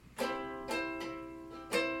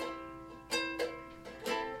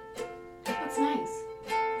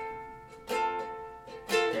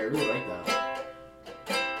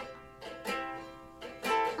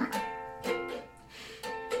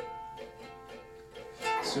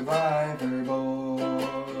Survivor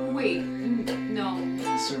Boy. Wait,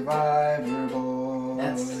 no. Survivor Boy.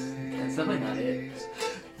 That's definitely not it.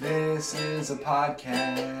 This is a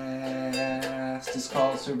podcast. It's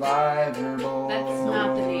called Survivor Boy. That's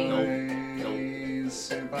not the name. No.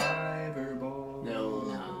 Survivor Boy.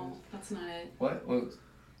 No, that's not it. What?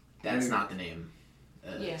 That's not the name.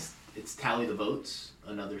 Yes. It's Tally the Votes,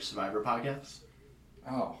 another Survivor podcast.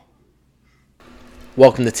 Oh.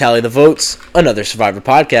 Welcome to Tally the Votes, another Survivor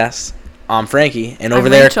podcast. I'm Frankie, and over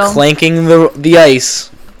I'm there Rachael. clanking the ice.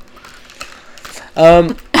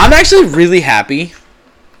 I'm actually really happy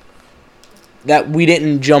that we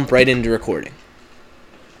didn't jump right into recording.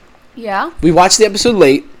 Yeah? We watched the episode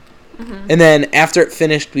late, and then after it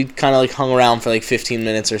finished, we kind of like hung around for like 15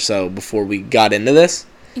 minutes or so before we got into this.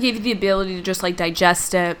 It gave you the ability to just, like,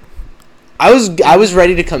 digest it. I was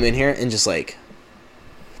ready to come in here and just like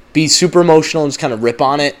be super emotional and just kind of rip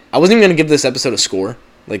on it. I wasn't even gonna give this episode a score.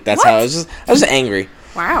 Like that's how I was angry.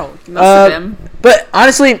 Wow. You must have been. But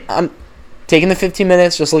honestly, I'm taking the 15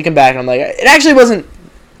 minutes, just looking back, and I'm like, it actually wasn't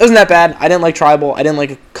that bad. I didn't like Tribal. I didn't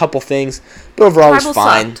like a couple things, but overall it was Tribal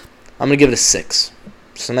fine. sucked. I'm gonna give it a 6.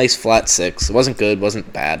 Just a nice flat 6. It wasn't good,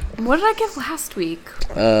 wasn't bad. What did I give last week?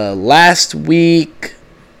 Last week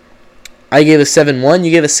I gave a 7.1.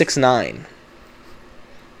 You gave a 6.9.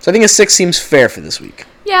 So I think a 6 seems fair for this week.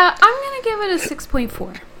 Yeah, I'm going to give it a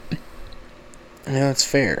 6.4. Yeah, that's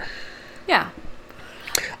fair. Yeah.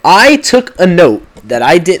 I took a note that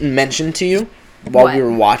I didn't mention to you while What? we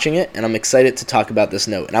were watching it, and I'm excited to talk about this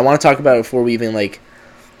note. And I want to talk about it before we even, like,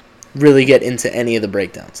 really get into any of the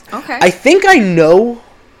breakdowns. Okay. I think I know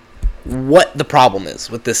what the problem is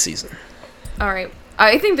with this season. All right.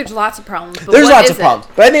 I think there's lots of problems. But There's what lots is of problems,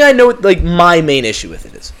 but I think I know what, like, my main issue with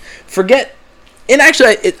it is. And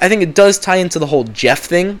actually, I think it does tie into the whole Jeff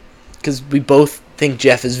thing, because we both think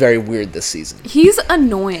Jeff is very weird this season. He's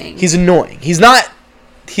annoying. He's annoying. He's not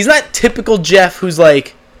typical Jeff who's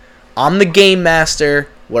like, I'm the game master,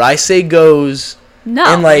 what I say goes, No.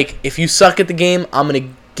 and like, if you suck at the game, I'm going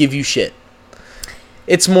to give you shit.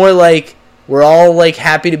 It's more like, we're all like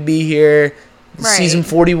happy to be here. Right. Season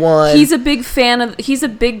 41. He's a big fan of the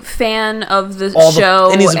show,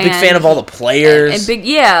 and he's a big fan of all the players.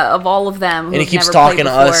 Of all of them. And he keeps talking to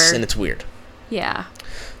us, and it's weird. Yeah.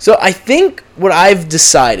 So I think what I've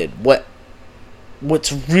decided,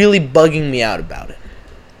 what's really bugging me out about it,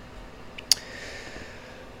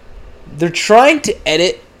 they're trying to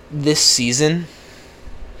edit this season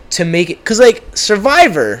to make it, because like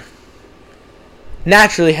Survivor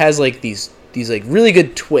naturally has like these like really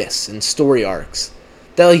good twists and story arcs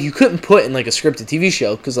that like you couldn't put in like a scripted TV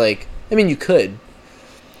show, because like, I mean, you could.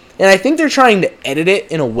 And I think they're trying to edit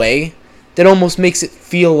it in a way that almost makes it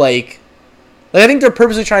feel like I think they're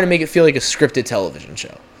purposely trying to make it feel like a scripted television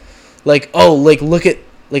show. Like, oh, look at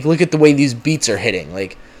the way these beats are hitting.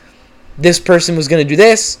 Like, this person was going to do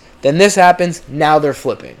this, then this happens, now they're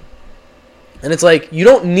flipping. And it's like, you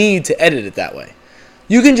don't need to edit it that way.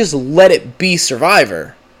 You can just let it be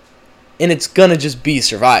Survivor, and it's going to just be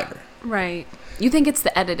Survivor. Right. You think it's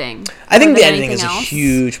the editing? I think more the than editing is anything a else?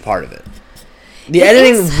 huge part of it. The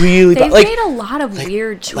editing really... They've like, made a lot of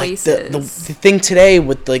weird choices. Like the thing today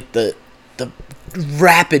with like the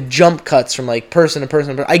rapid jump cuts from like person to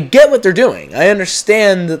person. I get what they're doing. I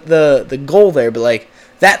understand the goal there, but like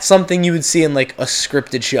that's something you would see in like a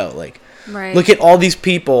scripted show. Like, right. Look at all these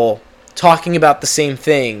people talking about the same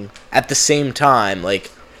thing at the same time.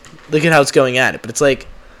 Like, look at how it's going at it. But it's like,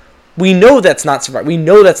 we know that's not Survivor. We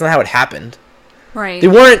know that's not how it happened. Right. They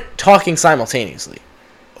weren't talking simultaneously.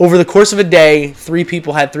 Over the course of a day, 3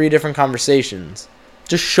 people had 3 different conversations.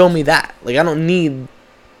 Just show me that. Like, I don't need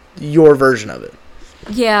your version of it.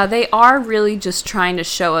 Yeah, they are really just trying to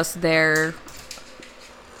show us their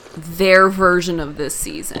version of this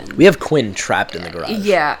season. We have Quinn trapped in the garage.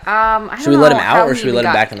 Yeah. I don't Should we let know him out, how or he should we even let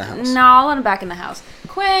him got- back in the house? No, I'll let him back in the house.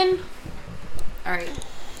 Quinn. All right.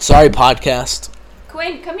 Sorry, podcast.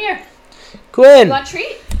 Quinn, come here. Quinn! You want a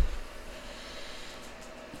treat?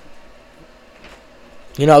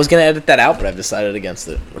 You know, I was going to edit that out, but I've decided against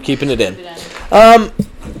it. We're keeping it in. Keep it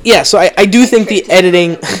Yeah, so I do think the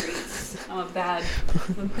editing... I'm a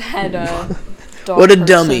bad dog What a person.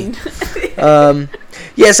 dummy.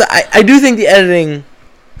 Yes, I do think the editing,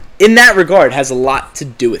 in that regard, has a lot to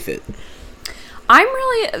do with it. I'm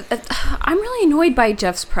really annoyed by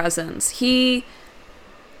Jeff's presence. Like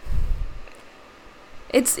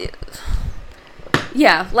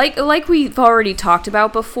we've already talked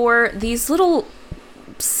about before, these little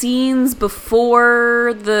scenes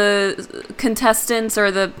before the contestants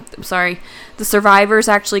or the survivors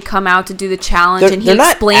actually come out to do the challenge, and he They're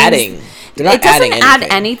not explains adding. They're not it doesn't adding add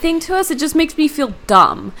anything. anything to us. It just makes me feel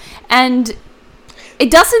dumb. And it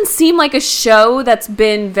doesn't seem like a show that's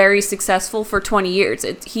been very successful for 20 years.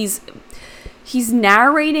 He's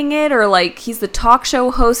narrating it, or like he's the talk show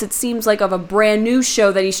host. It seems like of a brand new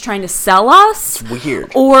show that he's trying to sell us. It's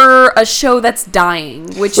weird. Or a show that's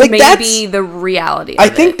dying, which Like, may be the reality of I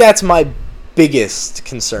think it. that's my biggest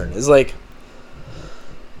concern. Is like,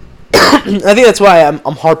 I think that's why I'm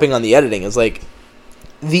harping on the editing. Is like,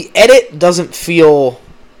 the edit doesn't feel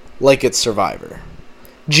like it's Survivor.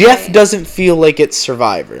 Jeff Right. doesn't feel like it's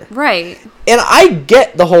Survivor. Right. And I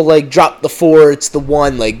get the whole, like, drop the 4, it's the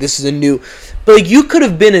 1, like, this is a new... But, like, you could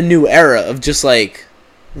have been a new era of just, like,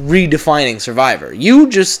 redefining Survivor. You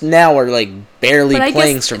just now are, like, barely But I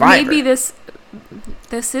playing guess Survivor. maybe this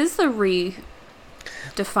is the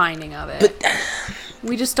redefining of it. But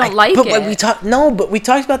we just don't like but it. Like, we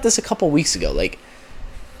talked about this a couple weeks ago. Like,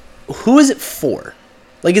 who is it for?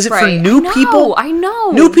 Like, is it for new people? I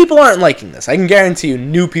know. New people aren't liking this. I can guarantee you,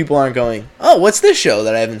 new people aren't going, oh, what's this show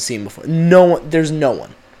that I haven't seen before? No one. There's no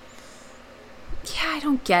one. Yeah, I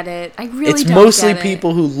don't get it. I really It's don't mostly get it.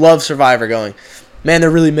 people who love Survivor going, man,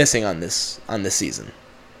 they're really missing on this season.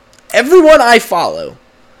 Everyone I follow.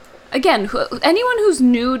 Again, anyone who's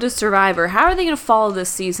new to Survivor, how are they going to follow this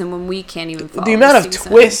season when we can't even follow The amount this of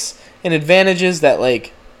season? twists and advantages that,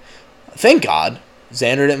 like, thank God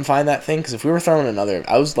Xander didn't find that thing, because if we were throwing another,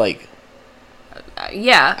 I was like,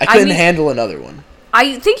 Yeah. I couldn't mean, handle another one.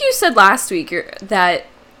 I think you said last week that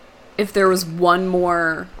if there was one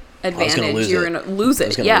more was gonna advantage, lose you're it. going to lose I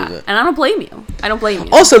was it. gonna Yeah. lose it. And I don't blame you. I don't blame you.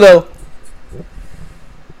 Also, though,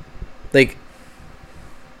 like,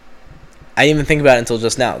 I didn't even think about it until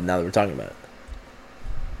just now that we're talking about it.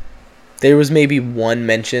 There was maybe one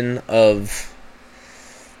mention of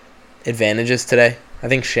advantages today. I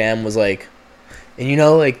think Sham was like, and you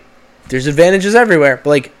know, like, there's advantages everywhere, but,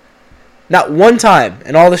 like, not one time,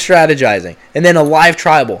 and all the strategizing, and then a live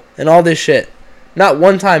tribal, and all this shit. Not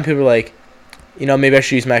one time people were like, you know, maybe I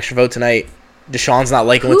should use my extra vote tonight. Deshaun's not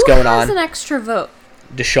liking what's going Who has on. an extra vote?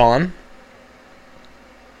 Deshaun?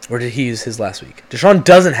 Or did he use his last week? Deshaun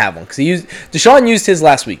doesn't have one, because Deshaun used his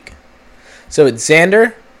last week. So it's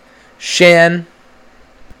Xander, Shan,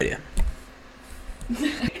 yeah.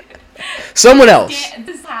 Someone else.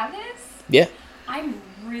 Does have this? Yeah. I'm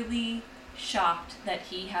really shocked that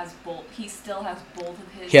he has both. He still has both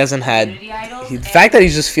of his. He hasn't had community idols. the and- fact that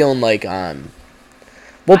he's just feeling like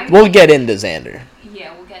we'll get into Xander.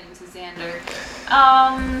 Yeah, we'll get into Xander.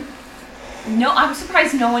 No, I'm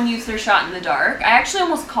surprised no one used their shot in the dark. I actually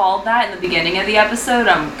almost called that in the beginning of the episode.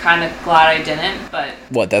 I'm kind of glad I didn't, but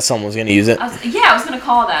What, that someone was gonna use it? I was gonna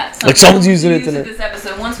call that. Like, someone's using it Use tonight. this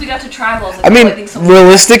episode. Once we got to tribal, I was like, I mean, I think someone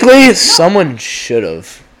realistically, someone should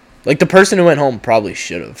have. Like, the person who went home probably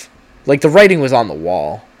should have. Like, the writing was on the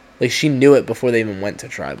wall. Like, she knew it before they even went to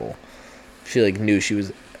tribal. She, like, knew she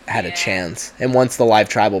had a Yeah. chance. And once the live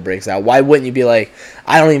tribal breaks out, why wouldn't you be like,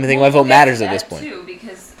 I don't even think my vote matters at this point? Too,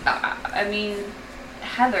 because I mean,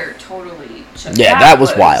 Heather totally. Yeah, that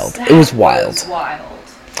was wild. It was wild. Was wild.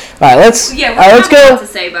 All right, let's Yeah, we let's have a lot go.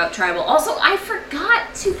 to say about tribal. Also, I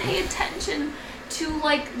forgot to pay attention to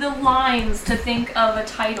like the lines to think of a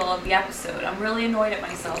title of the episode. I'm really annoyed at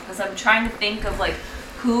myself because I'm trying to think of like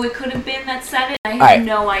who it could have been that said it. I have Alright.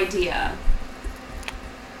 no idea.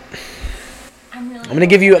 I'm I'm gonna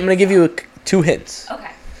give you 2 hints.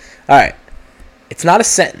 Okay. All right, it's not a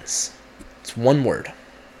sentence. It's one word.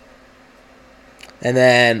 And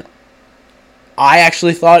then I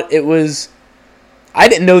actually thought it was. I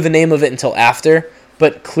didn't know the name of it until after,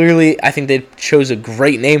 but clearly I think they chose a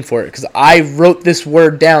great name for it because I wrote this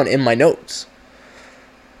word down in my notes.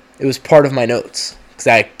 It was part of my notes because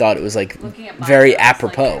I thought it was like Looking at my very notes, like, I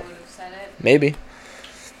apropos. would have said it. Maybe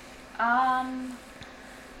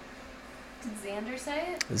Did Xander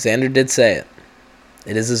say it? Xander did say it.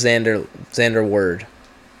 It is a Xander word.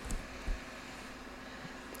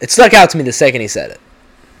 It stuck out to me the second he said it,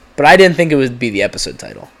 but I didn't think it would be the episode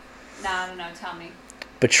title. No, tell me.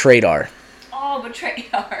 Betrayed-ar. Oh,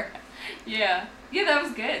 Betrayed-ar. Yeah, that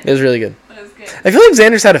was good. It was really good. That was good. I feel like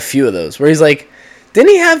Xander's had a few of those where he's like, didn't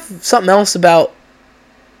he have something else about?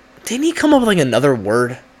 Didn't he come up with like another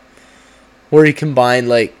word where he combined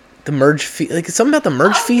like the merge feast, like something about the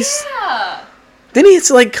merge feast? Yeah. Didn't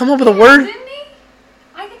he like come up with a word? Didn't he?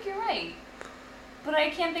 I think you're right. But I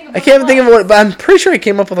can't think of I what can't it even think of was. what, but I'm pretty sure he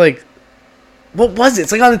came up with like, what was it?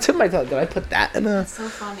 It's like on the tip of my tongue. Did I put that in a So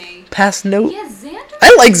funny. past note? Yeah, Xander.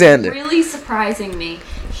 I like Xander. Really surprising me.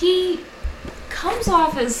 He comes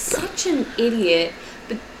off as such an idiot,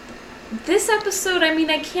 but this episode, I mean,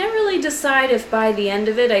 I can't really decide if by the end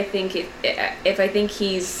of it, I think if I think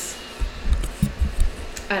he's,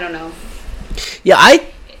 I don't know. Yeah,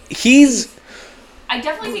 he's I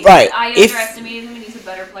definitely think Right, that I if- underestimated him and he's a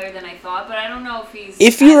better player than I thought, but I don't know if he's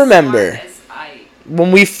If you as remember- smart as I...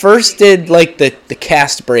 when we first did like the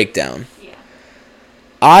cast breakdown. Yeah.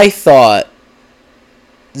 I thought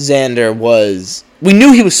Xander was. We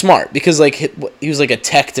knew he was smart because like he was like a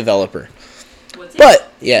tech developer. What's it?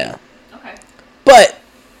 But yeah, Okay. but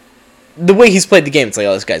the way he's played the game, it's like,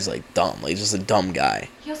 oh, this guy's like dumb. Like he's just a dumb guy,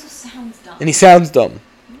 He also sounds dumb. and he sounds dumb.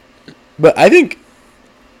 But I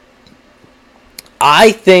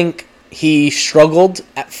think he struggled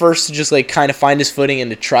at first to just like kind of find his footing in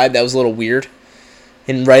the tribe. That was a little weird,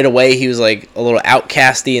 and right away he was like a little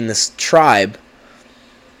outcasty in this tribe.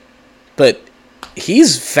 But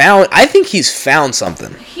I think he's found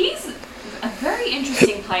something. He's a very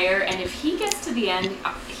interesting player, and if he gets to the end,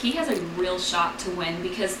 he has a real shot to win,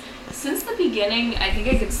 because since the beginning, I think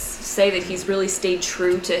I could say that he's really stayed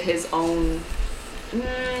true to his own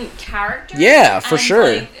character. Yeah, for and,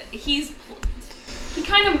 sure. Like, he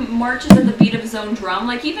kind of marches at the beat of his own drum.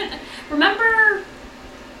 Like, even, remember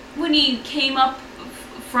when he came up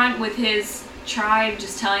front with his tribe,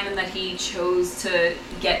 just telling them that he chose to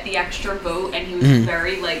get the extra vote, and he was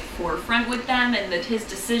very like forefront with them, and that his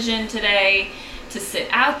decision today to sit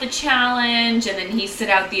out the challenge, and then he sit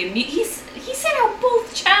out the he sit out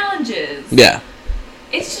both challenges. Yeah.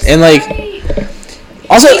 It's just And, like, very,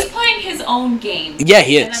 Also, he's playing his own game. yeah,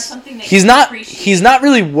 he And that's is. something that He's you not. appreciate. He's not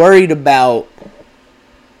really worried about.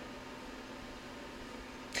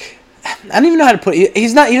 I don't even know how to put it.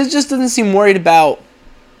 He's not. He just doesn't seem worried about.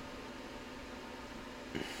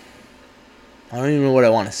 I don't even know what I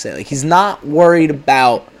want to say. Like, he's not worried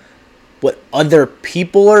about what other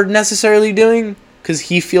people are necessarily doing, because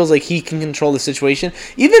he feels like he can control the situation.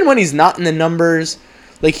 Even when he's not in the numbers,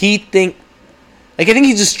 like I think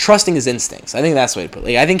he's just trusting his instincts. I think that's the way to put it.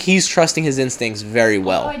 Like, I think he's trusting his instincts very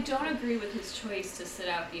well. Although I don't agree with his choice to sit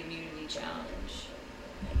out the immunity challenge.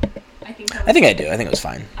 I think I do. I think it was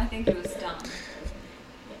fine. I think it was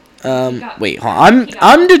dumb. Wait, hold on. he got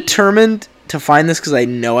I'm lucky. determined to find this because I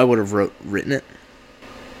know I would have written it.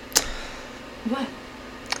 What?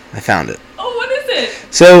 I found it. Oh, what is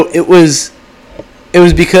it? So it was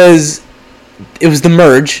because it was the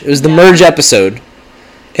merge. It was the merge episode,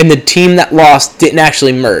 and the team that lost didn't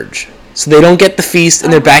actually merge, so they don't get the feast,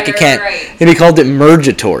 and they're back at camp. Right. And he called it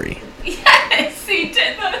mergatory. Yes, he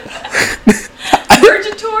did that.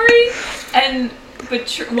 Purgatory and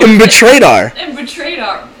And betrayed our. And betrayed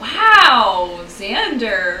our. Wow,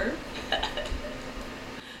 Xander.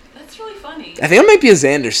 That's really funny. I think I might be a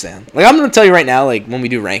Xander stan. Like, I'm gonna tell you right now. Like, when we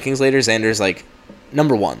do rankings later, Xander's like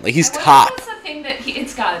number one. Like, he's I wonder top. if that's a thing that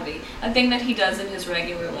it's gotta be a thing that he does in his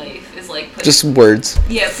regular life is like put, Just words.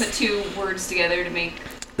 put two words together to make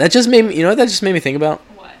That just made me. You know what that just made me think about?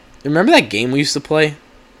 what? Remember that game we used to play?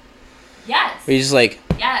 Yes. Where you just like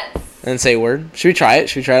Yes. and then say a word. Should we try it?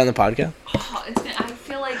 Should we try it on the podcast? Oh, I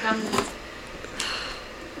feel like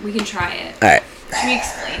we can try it. All right. Can we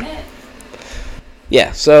explain it?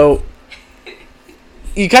 Yeah. So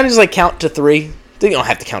you kind of just like count to three. You don't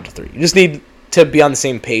have to count to three. You just need to be on the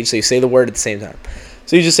same page, so you say the word at the same time.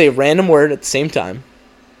 So you just say a random word at the same time.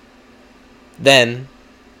 Then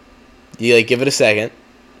you like give it a second.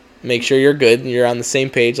 Make sure you're good and you're on the same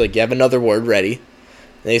page. Like, you have another word ready.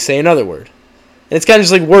 Then you say another word. And it's kind of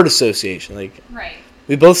just like word association. Like, Right.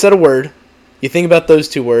 we both said a word. You think about those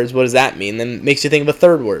two words. What does that mean? Then it makes you think of a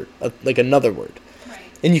third word, like another word. Right.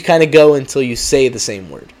 And you kind of go until you say the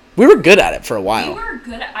same word. We were good at it for a while. We were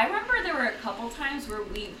good I remember there were a couple times where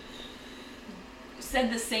we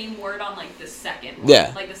said the same word on like the second one,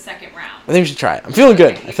 Yeah. like the second round. I think we should try it. I'm feeling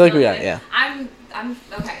good. Okay, I feel like you we got good? it, yeah. I'm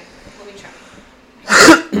okay. Let me try.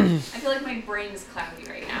 I feel like my brain is cloudy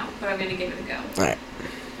right now, but I'm gonna give it a go. Alright.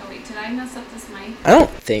 Oh wait, did I mess up this mic? I don't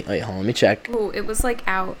think... Wait, hold on. Let me check. Oh, it was like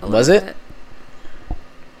out a Was little it? bit.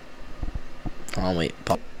 Hold on, wait.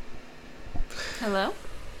 Hello?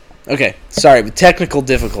 Okay. Sorry, with technical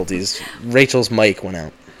difficulties, Rachel's mic went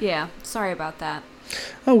out. Yeah, sorry about that.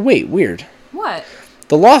 Oh, wait. Weird. What?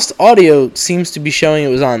 The lost audio seems to be showing it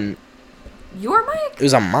was on... Your mic? It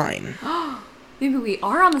was on mine. Maybe we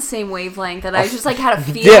are on the same wavelength, and I just like had a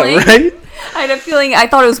feeling. Yeah, right? I had a feeling. I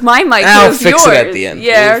thought it was my mic. But I'll it was fix yours. it at the end.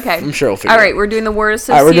 Yeah, okay. I'm sure we'll figure All it right, out. we're doing the word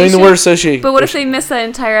association. Alright, we're doing the word association. But what if they miss that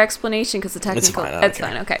entire explanation because the technical? fine, I don't It's care.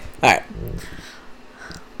 fine. Okay. Alright.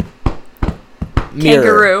 Mirror.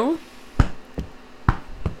 Kangaroo.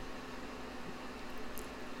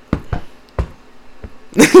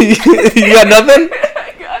 You got nothing?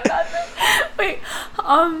 I got nothing. Wait.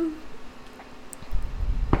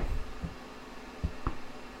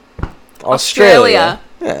 Australia.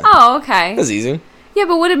 Yeah. Oh, okay. That's easy. Yeah,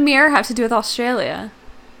 but what did mirror have to do with Australia?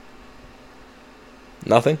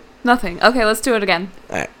 Nothing? Nothing. Okay, let's do it again.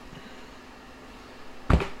 All right.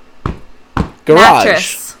 Garage.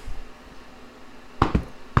 Mattress.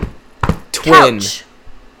 Twin. Couch.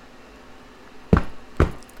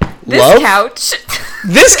 This Love? couch.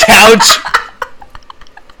 This couch?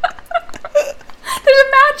 There's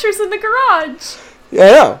a mattress in the garage. Yeah,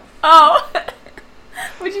 I know. Oh.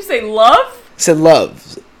 Would you say love? I said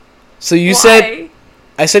love. So you said...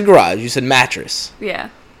 I said garage. You said mattress. Yeah.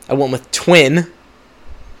 I went with twin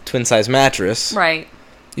size mattress. Right.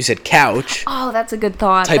 You said couch. Oh, that's a good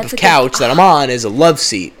thought. Type That's of a couch good... that I'm on is a love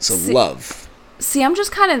seat. So See- love. See, I'm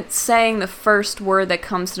just kind of saying the first word that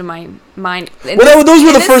comes to my mind. Well, those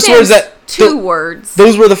were the first words that... Two words.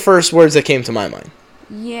 Those were the first words that came to my mind.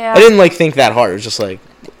 Yeah. I didn't think that hard. It was just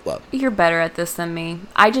love. You're better at this than me.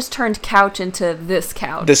 I just turned couch into this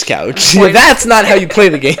couch. This couch. That's not how you play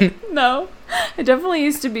the game. No. I definitely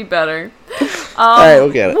used to be better. All right,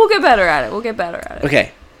 we'll get it. We'll get better at it.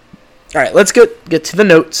 Okay. All right, let's get to the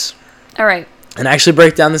notes All right. and actually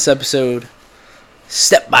break down this episode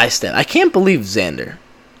step by step. I can't believe Xander,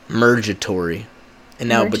 Mergatory, and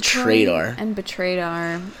now betrayed our. And betrayed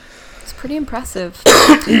our. It's pretty impressive.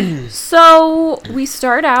 So we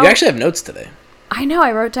start out. You actually have notes today. I know.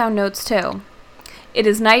 I wrote down notes too. It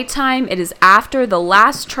is nighttime. It is after the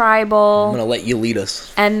last tribal. I'm gonna let you lead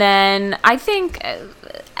us. And then I think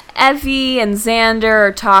Evie and Xander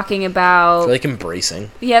are talking about... They're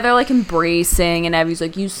embracing. Yeah, they're embracing, and Evie's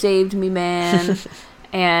like, you saved me, man.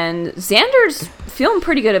 And Xander's feeling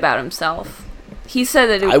pretty good about himself. He said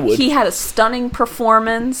that he had a stunning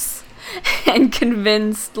performance and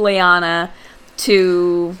convinced Liana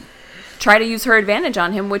to try to use her advantage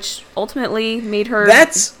on him, which ultimately made her...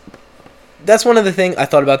 That's one of the things I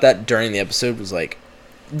thought about that during the episode was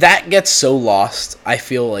that gets so lost, I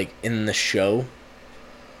feel in the show,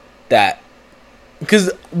 that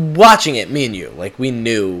because watching it, me and you, we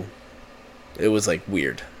knew it was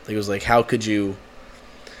weird. It was how could you?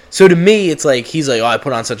 So to me, it's he's oh, I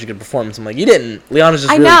put on such a good performance. I'm you didn't. Liana's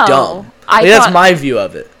just really dumb. That's my view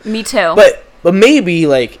of it. Me too. But maybe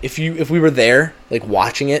if we were there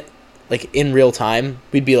watching it in real time,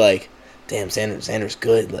 we'd be damn, Xander's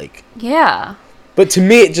good. Yeah. But to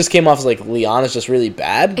me, it just came off as Liana's just really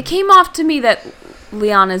bad. It came off to me that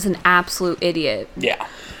Liana's an absolute idiot. Yeah,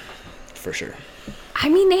 for sure. I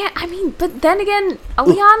mean, but then again,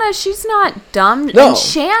 Liana, she's not dumb. No. And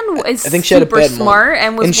Shan is I think she had a super bad smart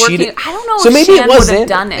and was and working. I don't know so if maybe Shan it was would have Xander.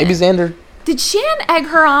 done it. Maybe Xander. Did Shan egg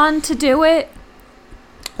her on to do it?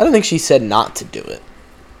 I don't think she said not to do it.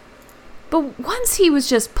 But once he was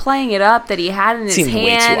just playing it up that he had in his Seemed way too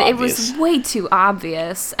hand, it obvious. was way too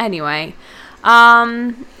obvious. Anyway,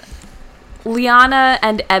 Liana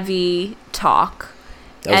and Evie talk.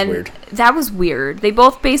 That was weird. That was weird. They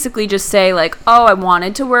both basically just say, oh, I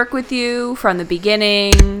wanted to work with you from the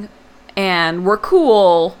beginning, and we're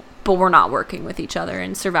cool, but we're not working with each other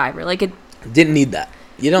in Survivor. It didn't need that.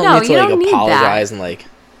 You don't need to don't need apologize and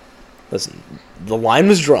listen. The line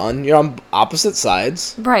was drawn. You're on opposite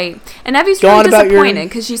sides. Right. And Evie's Go really on about disappointed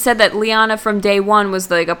because she said that Liana from day one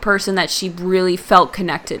was a person that she really felt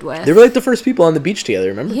connected with. They were the first people on the beach together,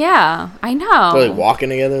 remember? Yeah, I know. They're walking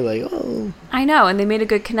together oh. I know, and they made a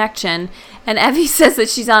good connection. And Evie says that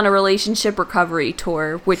she's on a relationship recovery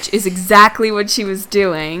tour, which is exactly what she was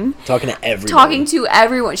doing. Talking to everyone. Talking to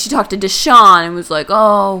everyone. She talked to Deshaun and was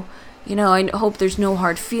oh, I hope there's no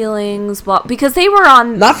hard feelings. Well, because they were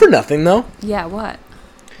on... Not for nothing, though. Yeah, what?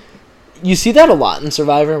 You see that a lot in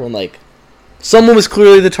Survivor when, someone was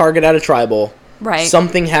clearly the target at a tribal. Right.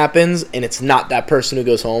 Something happens, and it's not that person who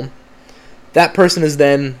goes home. That person is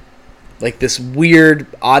then, this weird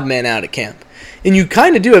odd man out at camp. And you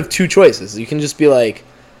kind of do have two choices. You can just be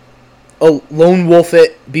lone wolf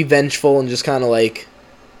it, be vengeful, and just kind of,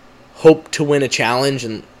 hope to win a challenge.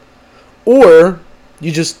 Or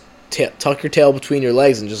you just tuck your tail between your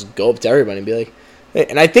legs and just go up to everybody and be hey.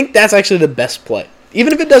 And I think that's actually the best play.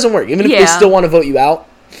 Even if it doesn't work, even if they still want to vote you out,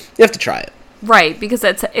 you have to try it. Right, because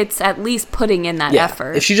it's at least putting in that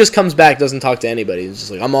effort. If she just comes back, doesn't talk to anybody, it's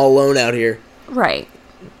just I'm all alone out here. Right.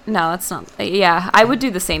 No, that's not... Yeah, I would do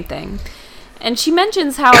the same thing. And she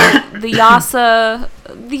mentions how the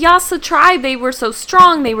Yasa tribe, they were so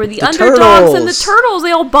strong. They were the underdogs turtles. And the turtles.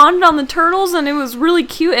 They all bonded on the turtles, and it was really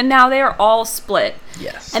cute. And now they are all split.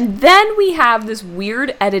 Yes. And then we have this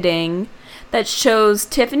weird editing that shows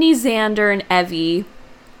Tiffany, Xander, and Evie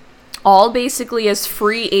all basically as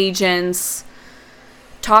free agents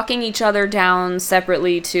talking each other down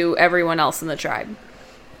separately to everyone else in the tribe.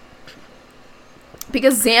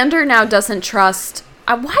 Because Xander now doesn't trust...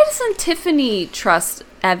 why doesn't Tiffany trust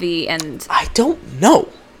Evie and... I don't know.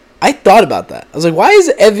 I thought about that. I was why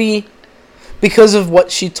is Evie... because of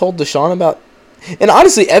what she told Deshaun about. And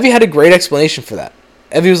honestly, Evie had a great explanation for that.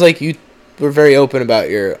 Evie was like, you were very open about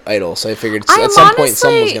your idol, so I figured at some point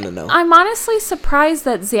someone was going to know. I'm honestly surprised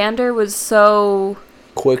that Xander was so...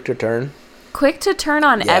 quick to turn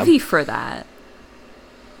on Evie for that.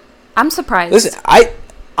 I'm surprised. Listen,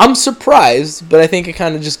 I'm surprised, but I think it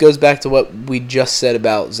kind of just goes back to what we just said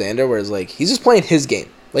about Xander, where it's like, he's just playing his game.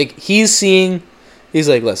 Like, he's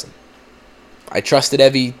like, listen, I trusted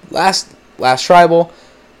Evie last tribal.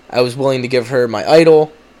 I was willing to give her my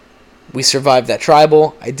idol. We survived that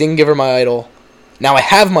tribal. I didn't give her my idol. Now I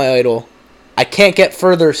have my idol. I can't get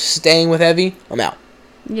further staying with Evie. I'm out.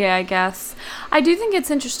 Yeah, I guess. I do think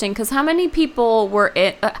it's interesting, because how many people were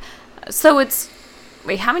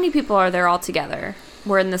how many people are there altogether?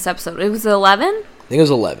 Were in this episode? It was 11? I think it was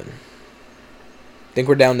 11. I think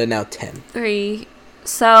we're down to now 10. 3.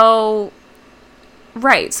 So,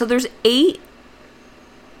 right. So there's 8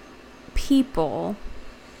 people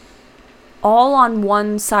all on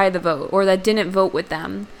one side of the vote, or that didn't vote with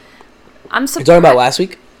them. I'm surprised. You're talking about last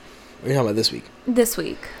week? Or are you talking about this week? This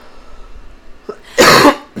week.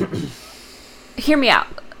 Hear me out.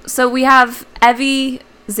 So we have Evie,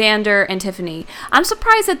 Xander, and Tiffany. I'm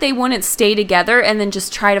surprised that they wouldn't stay together and then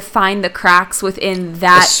just try to find the cracks within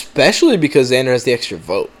that. Especially because Xander has the extra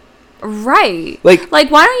vote. Right. Like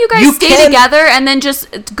why don't you guys stay together and then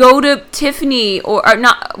just go to Tiffany or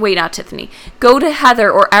not Tiffany. Go to Heather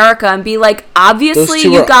or Erica and be like, obviously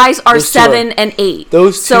you guys are 7 and 8.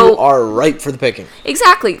 Those two are ripe for the picking.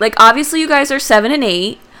 Exactly. Like, obviously you guys are 7 and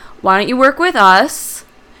 8. Why don't you work with us?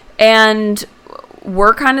 And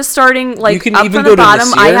we're kind of starting, like, up from the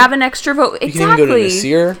bottom. I have an extra vote. Exactly. You can even go to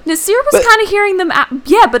Nasir. Nasir was kind of hearing them out.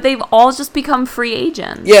 Yeah, but they've all just become free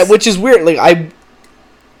agents. Yeah, which is weird. Like,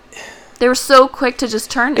 they were so quick to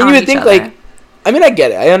just turn on each other. And you would think, like, I mean, I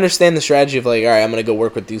get it. I understand the strategy of, like, all right, I'm going to go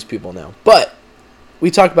work with these people now. But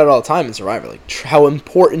we talk about it all the time in Survivor, like, how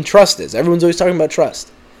important trust is. Everyone's always talking about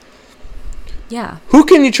trust. Yeah. Who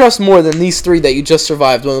can you trust more than these 3 that you just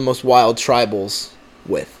survived one of the most wild tribals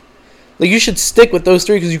with? Like, you should stick with those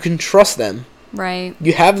 3 because you can trust them. Right.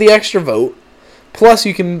 You have the extra vote. Plus,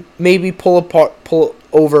 you can maybe pull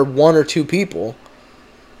over 1 or 2 people.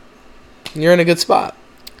 And you're in a good spot.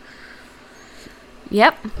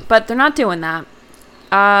 Yep, but they're not doing that.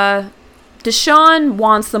 Deshaun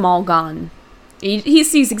wants them all gone. He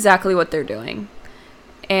sees exactly what they're doing.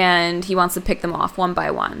 And he wants to pick them off one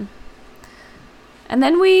by one. And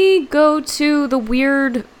then we go to the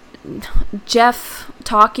weird Jeff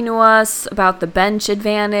talking to us about the bench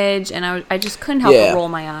advantage, and I just couldn't help but roll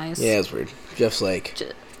my eyes. Yeah, it's weird. Jeff's like,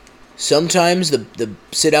 sometimes the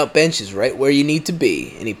sit-out bench is right where you need to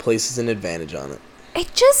be, and he places an advantage on it.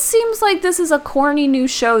 It just seems like this is a corny new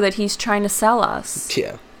show that he's trying to sell us.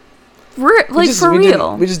 Yeah. For real. We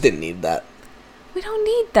just didn't need that. We don't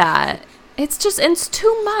need that. It's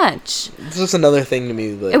too much. It's just another thing to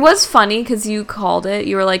me. It was funny because you called it.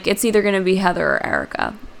 You were like, it's either going to be Heather or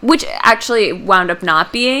Erica. Which actually wound up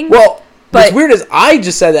not being. Well, what's weird is I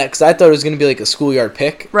just said that because I thought it was going to be like a schoolyard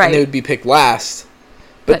pick. Right. And they would be picked last.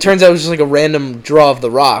 But it turns out it was just like a random draw of the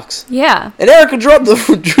rocks. Yeah. And Erica drew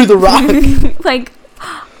the rock. Like,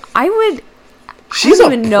 I would... She's a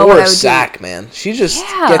poor sack, man. She just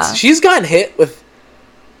gets... She's gotten hit with...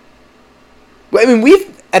 I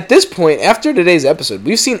mean, at this point, after today's episode,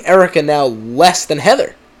 we've seen Erica now less than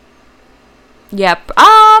Heather. Yep.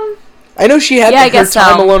 I know she had her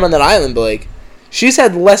time alone on that island, but, like, she's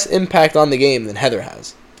had less impact on the game than Heather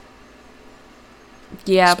has.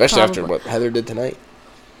 Yeah, especially after what Heather did tonight.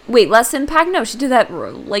 Wait, less impact? No, she did that,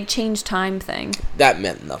 like, change time thing. That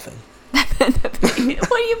meant nothing. What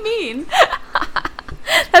do you mean?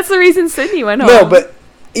 That's the reason Sydney went home. No, but...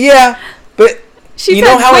 Yeah, but... You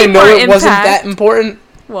know how I know it wasn't that important?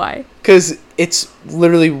 Why? Because it's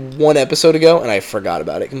literally 1 episode ago, and I forgot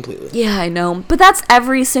about it completely. Yeah, I know. But that's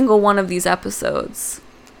every single one of these episodes.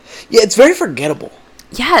 Yeah, it's very forgettable.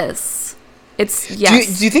 Yes. Do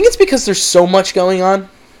you think it's because there's so much going on?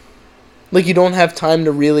 Like, you don't have time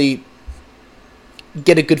to really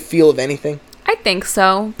get a good feel of anything? I think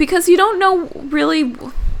so. Because you don't know really...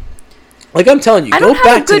 Like, I'm telling you, go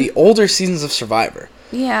back to the older seasons of Survivor.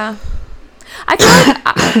 Yeah. I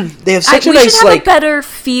feel like they have such a nice, like, we should have a better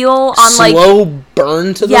feel on, like... slow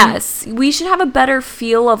burn to them. Yes. We should have a better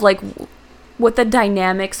feel of, like, what the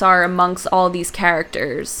dynamics are amongst all these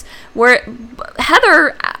characters. Where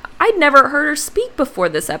Heather, I'd never heard her speak before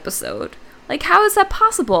this episode. Like, how is that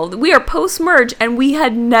possible? We are post-merge, and we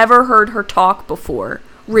had never heard her talk before,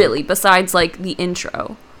 really, besides, like, the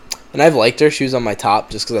intro. And I've liked her. She was on my top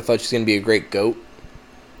just because I thought she was going to be a great GOAT.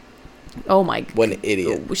 Oh my. What an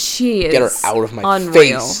idiot. She is. Get her out of my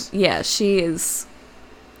unreal. face. Yeah, she is.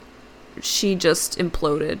 She just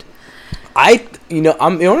imploded.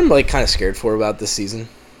 I'm like kind of scared for about this season.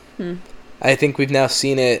 I think we've now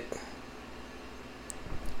seen it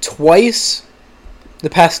twice the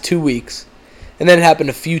past 2 weeks, and then it happened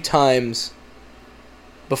a few times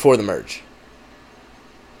before the merge.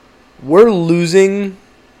 We're losing,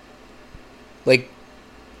 like,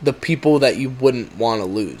 the people that you wouldn't want to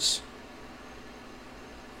lose.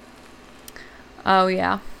 Oh,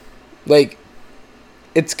 yeah. Like,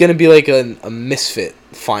 it's going to be like a misfit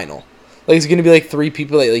final. Like, it's going to be like 3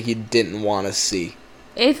 people that like you didn't want to see.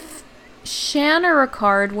 If Shan or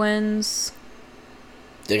Ricard wins,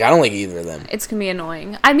 Like, I don't like either of them. it's going to be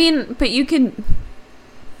annoying. I mean, but you can...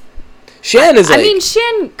 Shan is like... I mean,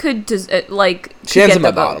 Shan could, could Shan's get in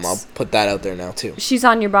my the bottom. votes. I'll put that out there now, too. She's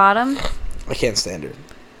on your bottom? I can't stand her.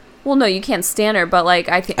 Well, no, you can't stand her, but, like,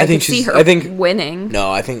 I think can see she's- her I think- winning.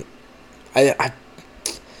 No, I think...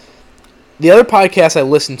 The other podcast I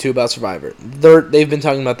listened to about Survivor, they've been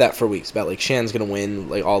talking about that for weeks. About, like, Shan's going to win,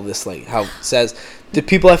 like, all this, like, how it says. The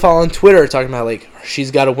people I follow on Twitter are talking about, like, she's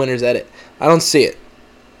got a winner's edit. I don't see it.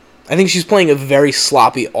 I think she's playing a very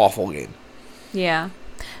sloppy, awful game. Yeah.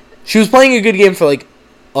 She was playing a good game for, like,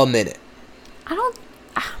 a minute.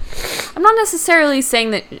 I'm not necessarily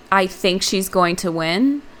saying that I think she's going to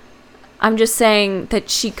win. I'm just saying that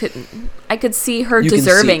I could see her You can see-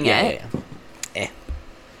 deserving yeah, it. yeah.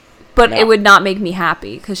 But No. it would not make me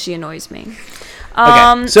happy because she annoys me.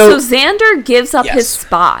 Okay, So so- Xander gives up his Yes.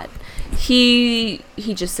 spot. He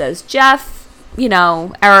just says, Jeff,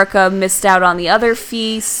 Erica missed out on the other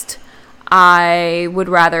feast. I would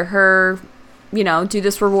rather her, do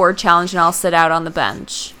this reward challenge and I'll sit out on the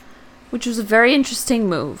bench. Which was a very interesting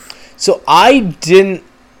move. So I didn't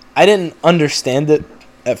understand it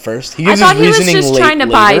at first. He I gives thought his he was reasoning just trying to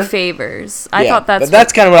buy later. favors. Yeah, I thought but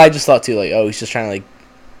that's kind of what I just thought too. Like, oh, he's just trying to like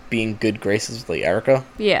be in good graces with like Erica.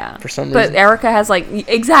 yeah. For some But reason. Erica has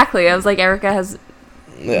exactly. I was like, Erica has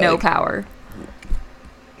Yeah, no like- power.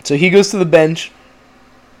 So he goes to the bench,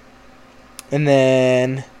 and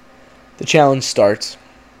then the challenge starts.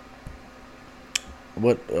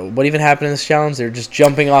 What even happened in this challenge? They're just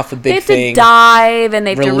jumping off a big They have thing. to dive and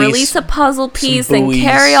they have to release release a puzzle piece and buoys.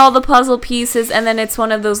 carry all the puzzle pieces, and then it's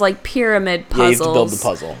one of those like pyramid Yeah, you have puzzles. to build the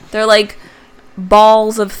puzzle. They're like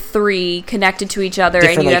balls of 3 connected to each other, and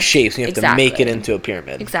Different you like have shapes. And you have to make it Exactly. into a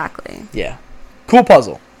pyramid. Exactly. Yeah, cool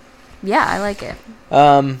puzzle. Yeah, I like it.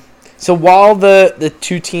 So while the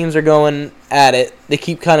two teams are going at it, they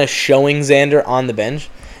keep kind of showing Xander on the bench,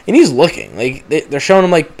 and he's looking like they're showing him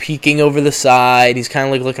like peeking over the side. He's kind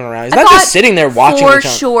of like looking around. He's not thought just sitting there watching For the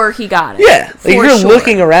challenge. sure, he got it. Yeah, like if For you're sure.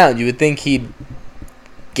 looking around, you would think he'd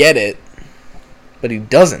get it, but he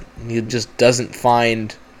doesn't. He just doesn't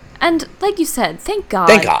find. And like you said, thank God.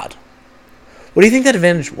 Thank God. What do you think that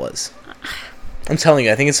advantage was? I'm telling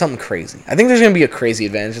you, I think it's something crazy. I think there's going to be a crazy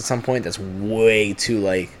advantage at some point that's way too,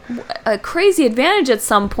 like... A crazy advantage at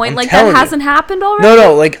some point. I'm Like telling that you. hasn't happened already.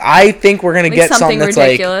 No, like, I think we're going to Like get something something that's,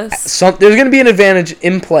 ridiculous. like... There's going to be an advantage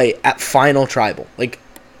in play at Final Tribal. Like,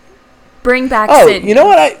 Bring back oh, Sydney. you know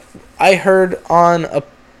what I heard on a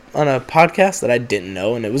podcast that I didn't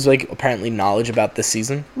know, and it was, like, apparently knowledge about this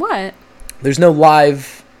season? What? There's no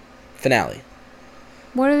live finale.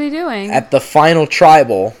 What are they doing? At the Final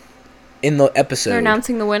Tribal... in the episode, They're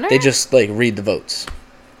announcing the winner? they just like read the votes.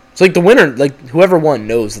 It's like the winner, like whoever won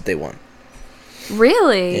knows that they won.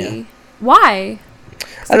 Really? Yeah. Why?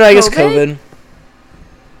 I don't know. I guess COVID.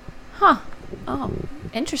 Huh. Oh,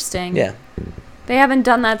 interesting. Yeah, They haven't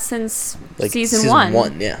done that since like season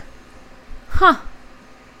 1. Yeah, Huh.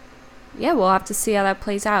 Yeah, we'll have to see how that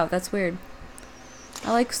plays out. That's weird.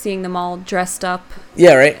 I like seeing them all dressed up.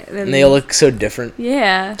 yeah, right. And And they all look so different.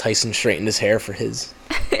 Yeah. Tyson straightened his hair for his.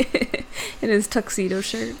 In his tuxedo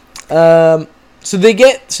shirt. So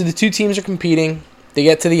the two teams are competing. They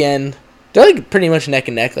get to the end. They're like pretty much neck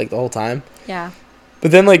and neck like the whole time. Yeah.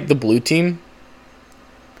 But then like the blue team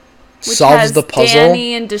Which solves has the puzzle.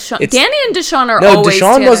 Danny and Deshaun. It's- Danny and Deshaun are No, always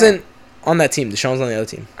Deshaun together. wasn't on that team. Deshaun was on the other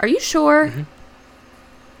team. Are you sure? Mm-hmm.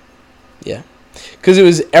 Yeah. Because it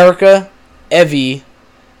was Erica, Evie,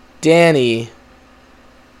 Danny,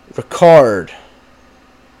 Ricard.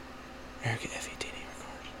 Erica, Evie, Danny,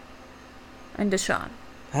 Ricard. And Deshaun.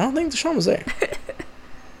 I don't think Deshaun was there.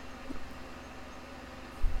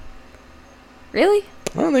 Really?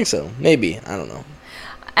 I don't think so. Maybe. I don't know.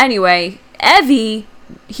 Anyway, Evie,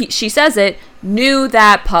 she says it, knew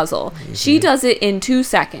that puzzle. Mm-hmm. She does it in 2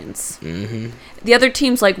 seconds. Mm-hmm. The other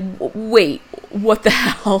team's like, wait, what the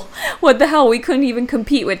hell? What the hell? We couldn't even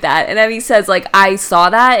compete with that. And Evie says, like, I saw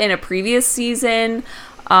that in a previous season.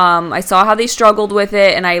 I saw how they struggled with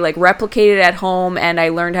it, and I like replicated it at home, and I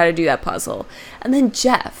learned how to do that puzzle. And then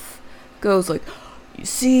Jeff goes like, you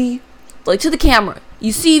see, like to the camera,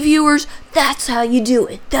 you see, viewers, that's how you do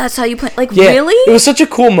it. That's how you play. Like, Yeah, really? it was such a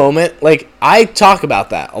cool moment. Like, I talk about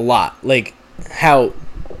that a lot. Like, how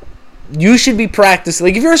you should be practicing.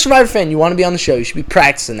 Like, if you're a Survivor fan, you want to be on the show, you should be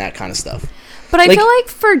practicing that kind of stuff. But I like- feel like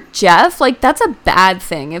for Jeff, like, that's a bad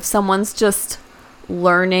thing if someone's just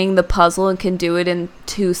learning the puzzle and can do it in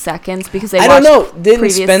 2 seconds because they I don't watched know. Didn't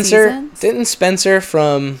previous seasons. Spencer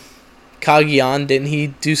from Kagiyan, didn't he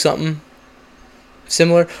do something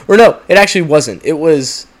similar? Or no, it actually wasn't. It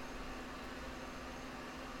was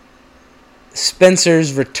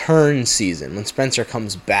Spencer's return season. When Spencer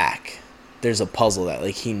comes back, there's a puzzle that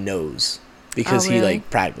like he knows because Oh, really? he like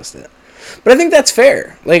practiced it. But I think that's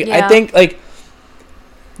fair. Like I Yeah. think like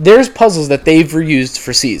there's puzzles that they've reused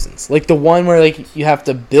for seasons. Like the one where like you have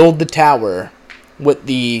to build the tower with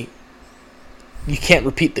the you can't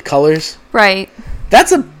repeat the colors. Right.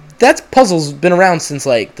 That's puzzle's been around since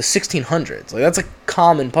like the 1600s. Like that's a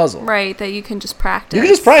common puzzle. Right, that you can just practice. You can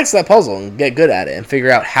just practice that puzzle and get good at it and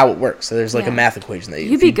figure out how it works. So there's like Yeah. a math equation that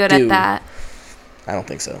You'd if be you good do, at that. I don't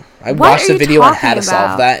think so. I What watched are a you video on how to talking solve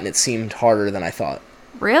about? that and it seemed harder than I thought.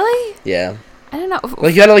 Really? Yeah. I don't know.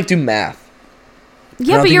 Like you gotta like do math.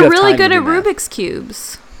 Yeah, don't but think you're you have really time to good do at math. Rubik's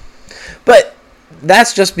Cubes. But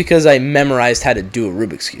that's just because I memorized how to do a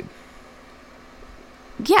Rubik's Cube.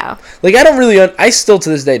 Yeah. Like I don't really I still to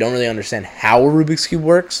this day don't really understand how a Rubik's Cube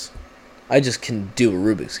works. I just can do a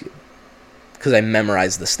Rubik's Cube because I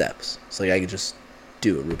memorized the steps. So like I could just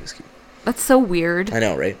do a Rubik's Cube. That's so weird. I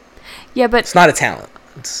know, right? Yeah, but It's not a talent.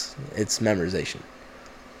 It's memorization.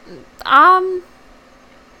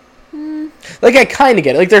 Like I kind of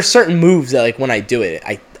get it. Like there's certain moves that like when I do it,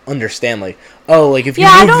 I understand. Like oh, like if you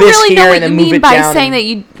yeah, I move don't this really here know what and you then move mean it by down, saying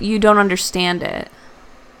and- that you don't understand it.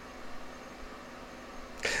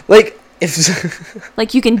 like if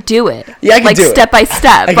Like you can do it. Yeah, I can like do it. step by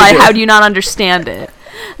step. I can But do how it. do you not understand it?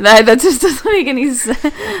 That just doesn't make any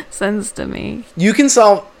sense to me. you can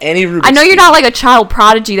solve any Rubik's I know you're Cube. not like a child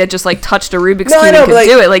prodigy that just like touched a Rubik's No, I Cube know, and but, could like-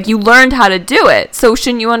 do it. Like you learned how to do it. So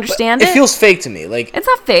shouldn't you understand It it? feels fake to me. Like It's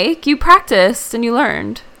not fake. You practiced and you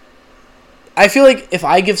learned. I feel like if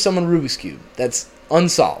I give someone Rubik's Cube that's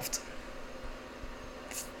unsolved,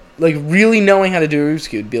 like really knowing how to do a Rubik's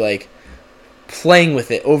Cube would be like playing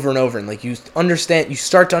with it over and over, and like you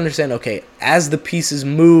start to understand, okay, as the pieces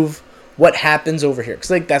move, what happens over here?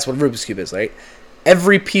 Because like that's what Rubik's Cube is, right?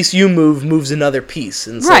 Every piece you move moves another piece,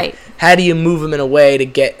 and it's Right. like, how do you move them in a way to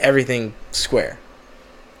get everything square?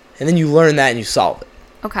 And then you learn that and you solve it.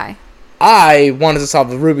 Okay. I wanted to solve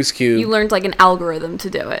the Rubik's Cube. You learned like an algorithm to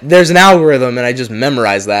do it. There's an algorithm, and I just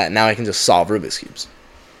memorized that, and now I can just solve Rubik's Cubes.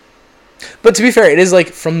 But to be fair, it is like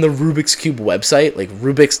from the Rubik's Cube website, like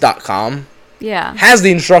Rubik's.com, Yeah. has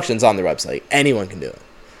the instructions on their website. Anyone can do it.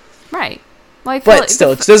 Right. Well, I feel But like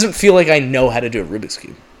still, it doesn't feel like I know how to do a Rubik's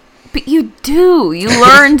Cube. But you do. You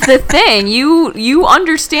learned the thing. You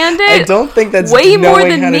understand it. I don't think that's way more knowing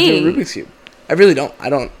than how me. to do a Rubik's Cube. I really don't. I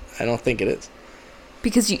don't think it is.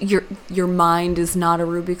 Because your mind is not a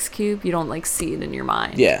Rubik's Cube. You don't like see it in your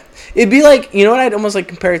mind. Yeah. It'd be like, you know what I'd almost like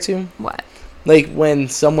compare it to? What? Like when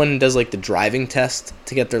someone does like the driving test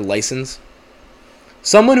to get their license.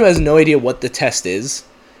 Someone who has no idea what the test is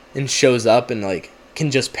and shows up and like can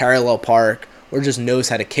just parallel park or just knows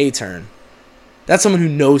how to K-turn. That's someone who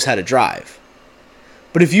knows how to drive.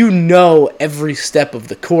 But if you know every step of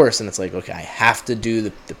the course and it's like, okay, I have to do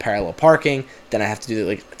the parallel parking, then I have to do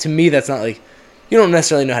like, to me that's not like, you don't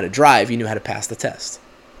necessarily know how to drive, you know how to pass the test.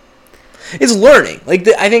 It's learning. Like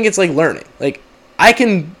I think it's like learning. Like I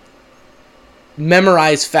can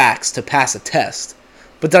memorize facts to pass a test,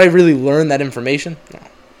 but did I really learn that information? No.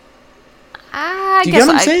 I Do you guess get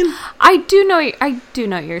what I'm saying? I do know. I do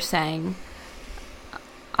know what you're saying.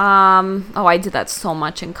 Oh, I did that so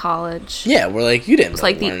much in college. Yeah, we're like, you didn't It's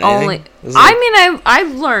really like the learn anything. only. It was like- I mean,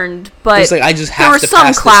 I've learned, but It's like, I just there have were to some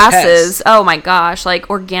pass this classes. test. Oh my gosh, like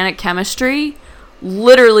organic chemistry.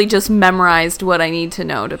 Literally just memorized what I need to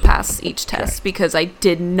know to pass each test Correct. because I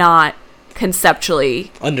did not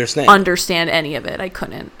conceptually understand. any of it. I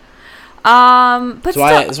couldn't. But That's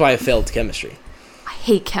still, why, I failed chemistry. I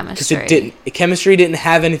hate Because chemistry. chemistry didn't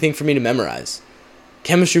have anything for me to memorize.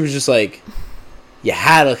 Chemistry was just like, you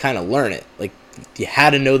had to kind of learn it. Like, you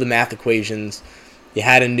had to know the math equations. You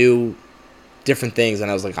had to know different things.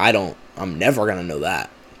 And I was like, I'm never going to know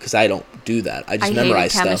that. Because I don't do that. I just I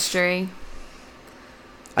memorize hated stuff. chemistry.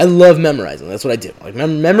 I love memorizing. That's what I do. Like,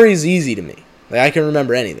 memory is easy to me. Like, I can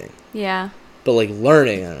remember anything. Yeah. But, like,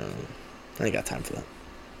 learning, I don't know. I ain't got time for that.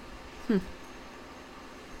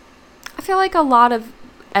 I feel like a lot of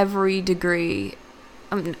every degree.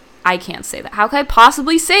 I can't say that. How could I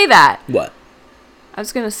possibly say that? What? I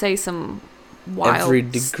was gonna say some wild. Every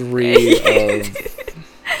degree of.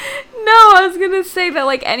 No, I was gonna say that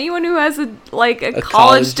like anyone who has a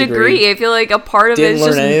college degree, I feel like a part of it is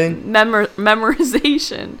just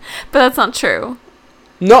memorization. But that's not true.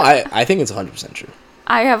 No, I think it's 100% true.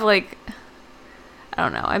 I have I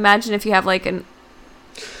don't know. Imagine if you have like an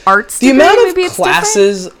arts degree. The amount maybe of it's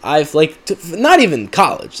classes I've not even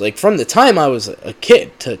college, like from the time I was a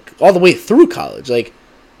kid to all the way through college, like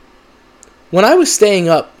when I was staying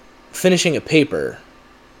up finishing a paper,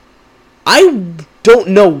 I don't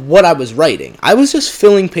know what I was writing. I was just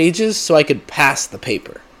filling pages so I could pass the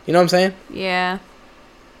paper. You know what I'm saying? Yeah.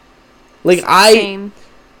 Same.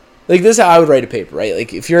 Like this is how I would write a paper, right?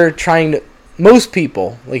 Like if you're trying to, most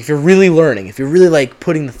people, like if you're really learning, if you're really like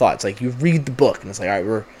putting the thoughts, like you read the book and it's like, all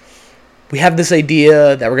right, we have this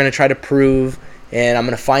idea that we're going to try to prove, and I'm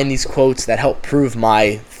going to find these quotes that help prove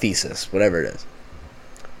my thesis, whatever it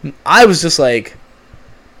is. I was just like,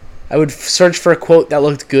 I would search for a quote that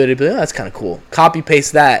looked good. I'd be like, oh, that's kind of cool. Copy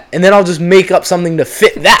paste that, and then I'll just make up something to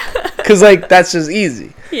fit that, because like that's just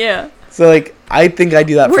easy. Yeah. So like I think I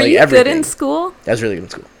do that for like everything. Were you good in school? I was really good in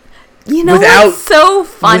school. You know what's so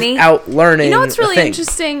funny? Without learning. You know what's really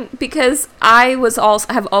interesting? Because I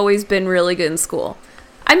have always been really good in school.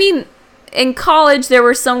 I mean, in college there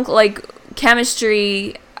were some like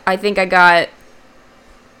chemistry. I think I got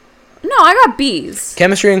B's.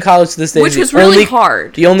 Chemistry in college to this day, which was really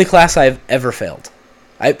hard. The only class I've ever failed.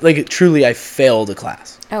 I failed a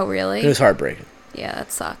class. Oh really? It was heartbreaking. Yeah,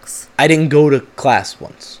 that sucks. I didn't go to class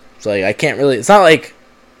once, so like I can't really. It's not like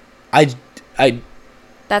I.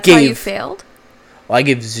 That's how you failed? Well, I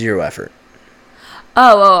gave zero effort.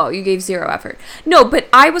 Oh, you gave zero effort. No, but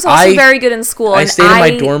I was also very good in school. I stayed in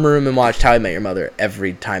my dorm room and watched How I Met Your Mother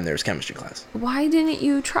every time there was chemistry class. Why didn't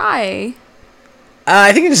you try?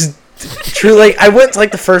 I think it just true. Like I went to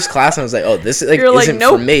like the first class and I was like, oh, this isn't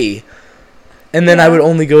nope. for me. And then I would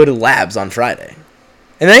only go to labs on Friday.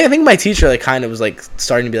 And then I think my teacher like kind of was like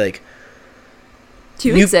starting to be like,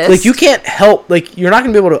 you exist. Like you can't help, like you're not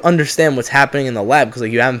gonna be able to understand what's happening in the lab because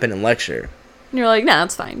like you haven't been in lecture. And you're like, nah,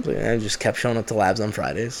 it's fine. So, I just kept showing up to labs on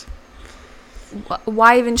Fridays.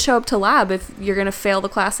 Why even show up to lab if you're gonna fail the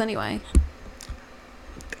class anyway?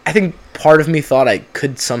 I think part of me thought I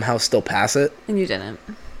could somehow still pass it. And you didn't.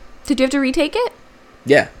 Did you have to retake it?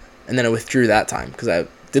 Yeah, and then I withdrew that time because I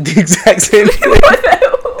did the exact same thing.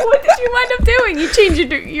 What did you wind up doing? You changed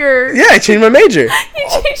your... Yeah, I changed my major.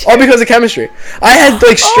 All because of chemistry. I had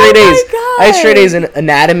like straight A's. God. I had straight A's in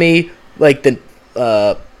anatomy, like the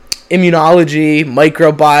immunology,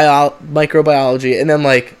 microbiology, and then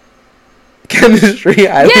like chemistry.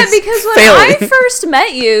 I was because when failing. I first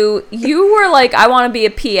met you, you were like, I want to be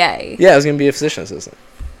a PA. Yeah, I was gonna be a physician assistant.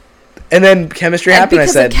 And then chemistry happened. I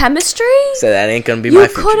said, chemistry? Said that ain't gonna be my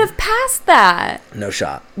future. You could have passed that. No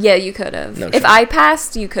shot. Yeah, you could have. No if shot. I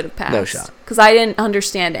passed, you could have passed. No shot. Because I didn't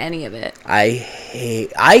understand any of it. I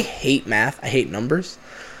hate math. I hate numbers.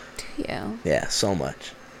 Yeah. Yeah, so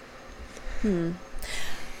much.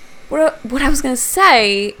 What I was gonna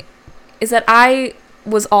say is that I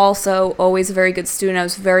was also always a very good student. I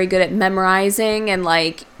was very good at memorizing and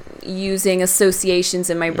like using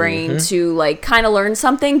associations in my brain to like kind of learn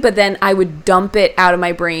something, but then I would dump it out of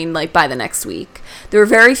my brain like by the next week. There were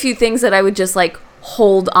very few things that I would just like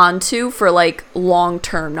hold on to for like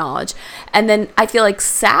long-term knowledge. And then I feel like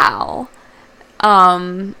Sal,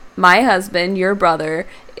 my husband, your brother,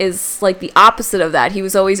 is like the opposite of that. He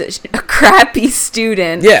was always a crappy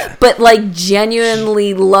student, but like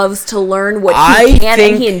genuinely loves to learn what he can,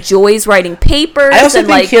 and he enjoys writing papers. I also and,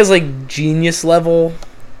 think he has like genius level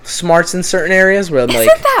smarts in certain areas where I'm like,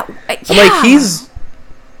 I'm like he's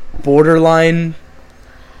borderline.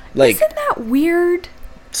 Like, isn't that weird?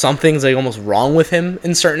 Something's like almost wrong with him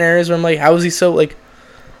in certain areas where I'm like, how is he so like?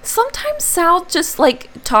 Sometimes Sal, just like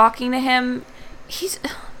talking to him, he's.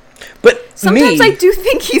 But sometimes I do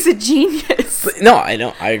think he's a genius. But, no, I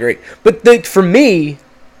know, I agree. But for me,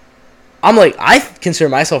 I'm like, I consider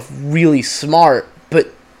myself really smart, but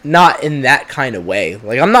not in that kind of way.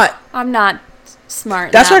 Like I'm not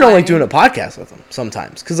smart. That's why I don't like doing a podcast with him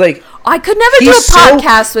sometimes, because like I could never do a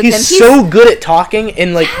podcast with him. He's so good at talking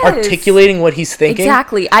and like articulating what he's thinking.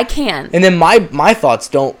 Exactly, I can. And then my thoughts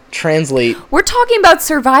don't translate. We're talking about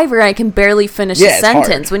Survivor, and I can barely finish a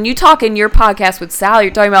sentence. When you talk in your podcast with Sal,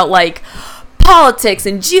 you're talking about like politics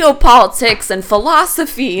and geopolitics and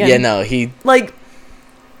philosophy. And, yeah, no, he like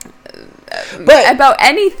but about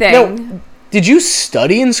anything. No, did you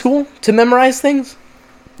study in school to memorize things?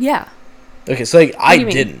 Yeah. Okay, so like I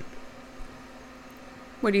didn't.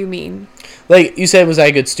 What do you mean? Like, you said, was I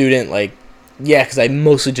a good student? Like, yeah, because I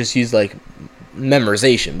mostly just used, like,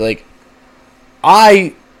 memorization. But,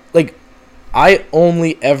 I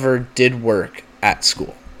only ever did work at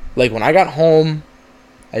school. Like, when I got home,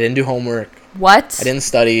 I didn't do homework. What? I didn't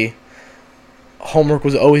study. Homework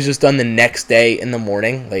was always just done the next day in the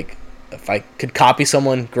morning. Like, if I could copy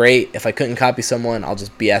someone, great. If I couldn't copy someone, I'll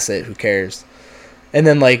just BS it. Who cares? And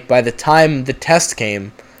then, like, by the time the test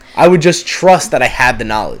came, I would just trust that I had the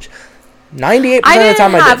knowledge. 98% of the time I did. I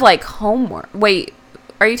didn't have, like, homework. Wait,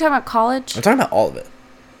 are you talking about college? I'm talking about all of it.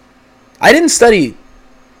 I didn't study.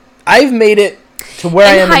 I've made it to where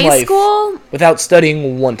I am in life. In high school? Without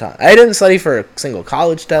studying one time. I didn't study for a single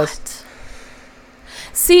college test. What?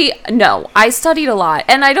 See, no, I studied a lot,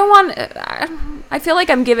 and I don't want. I feel like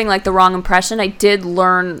I'm giving like the wrong impression. I did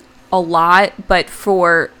learn a lot, but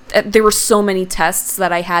there were so many tests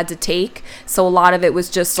that I had to take, so a lot of it was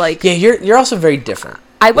just like. Yeah, you're also very different.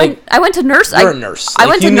 I went to nurse. You're a nurse. I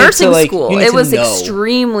went to nursing school. It was know.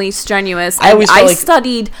 extremely strenuous. I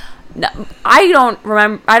studied. I don't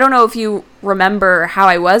remember. I don't know if you remember how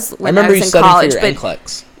I was when I was in college, but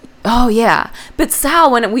NCLEX. Oh yeah, but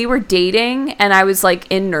Sal, when we were dating and I was like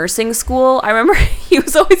in nursing school, I remember he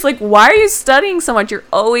was always like, "Why are you studying so much? You're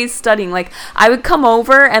always studying." Like I would come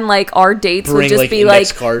over and like our dates would just be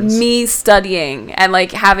like cards. Me studying and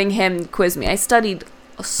like having him quiz me. I studied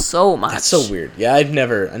so much. That's so weird. Yeah, I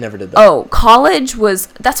never did that. Oh, college was.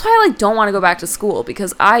 That's why I like don't want to go back to school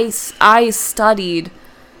because I studied.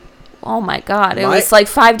 Oh my god, it was like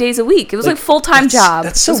 5 days a week. It was like full-time job.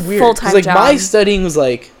 That's so weird. Full-time job. My studying was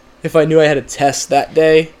like. If I knew I had a test that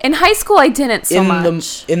day. In high school, I didn't so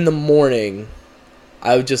much. In the morning,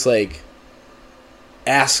 I would just, like,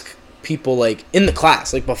 ask people, like, in the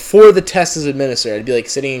class. Like, before the test is administered, I'd be, like,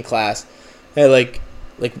 sitting in class. And, like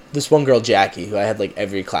this one girl, Jackie, who I had, like,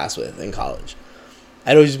 every class with in college.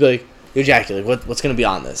 I'd always just be like, yo, Jackie, like, what's going to be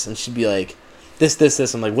on this? And she'd be like,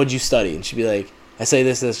 this. I'm like, what'd you study? And she'd be like, I say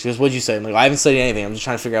this. She goes, what'd you study? I'm like, I haven't studied anything. I'm just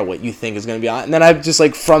trying to figure out what you think is going to be on. And then I'd just,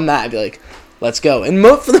 like, from that, I'd be like... Let's go. And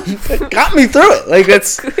most of them got me through it. Like,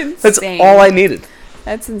 that's all I needed.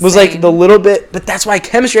 That's insane. Was, like, the little bit... But that's why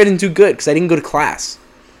chemistry I didn't do good, because I didn't go to class.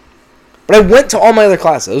 But I went to all my other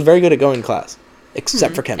classes. I was very good at going to class,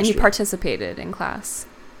 except for chemistry. And you participated in class.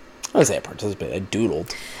 I wouldn't say I participated. I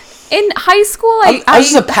doodled. In high school, I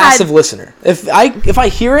was just a passive listener. If I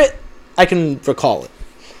hear it, I can recall it.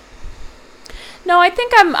 No, I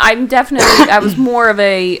think I'm definitely... I was more of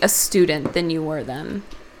a student than you were then.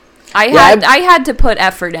 I had to put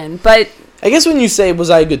effort in, but... I guess when you say, was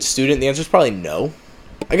I a good student, the answer is probably no.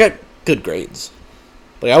 I got good grades.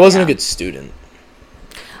 Like, I wasn't a good student.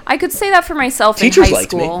 I could say that for myself Teachers in high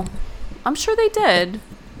liked school. Me. I'm sure they did.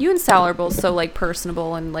 You and Sal are both so, like,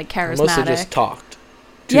 personable and, like, charismatic. I mostly just talked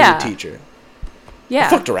to the teacher. Yeah. I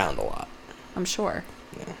fucked around a lot. I'm sure.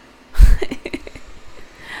 Yeah.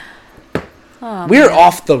 We're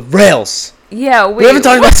off the rails. Yeah, we haven't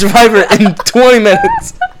talked about Survivor in 20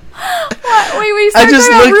 minutes. What? Wait, we started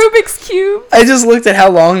talking about Rubik's Cube. I just looked at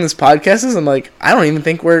how long this podcast is. I'm like, I don't even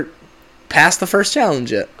think we're past the first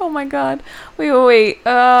challenge yet. Oh my god. Wait.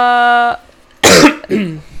 Where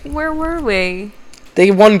were we?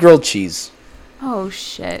 They won grilled cheese. Oh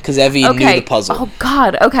shit. Because Evie knew the puzzle. Oh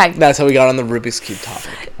god, okay. That's how we got on the Rubik's Cube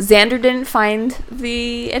topic. Xander didn't find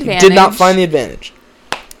the advantage. He did not find the advantage.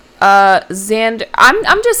 Xander,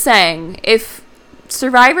 I'm just saying, if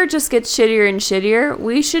Survivor just gets shittier and shittier,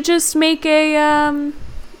 we should just make a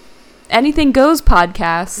anything goes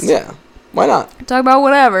podcast. Yeah, why not? Talk about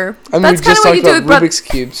whatever. I mean, that's we just talked about Rubik's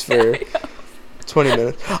cubes for 20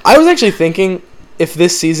 minutes. I was actually thinking, if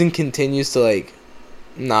this season continues to like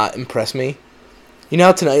not impress me, you know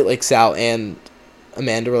how tonight like Sal and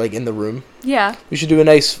Amanda were like in the room? Yeah. We should do a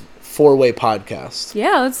nice 4-way podcast.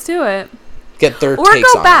 Yeah, let's do it. Get their or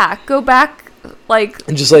takes go on back. it. Go back. Like,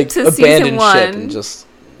 and just like to abandon ship and just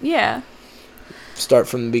start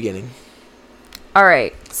from the beginning. All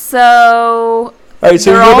right, so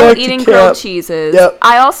they're all eating grilled cheeses. Yep.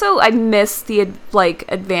 I miss the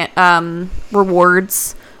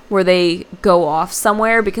rewards where they go off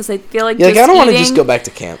somewhere because I feel like I don't want to just go back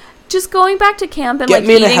to camp. Just going back to camp and get like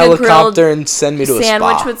me in eating a helicopter and send me to a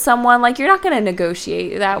sandwich spa with someone, like you're not going to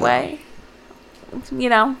negotiate that way. You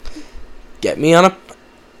know. Get me on a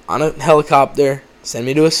helicopter, send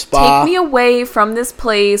me to a spa. Take me away from this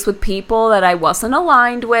place with people that I wasn't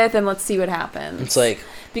aligned with, and let's see what happens. It's like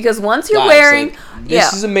because once you're wearing,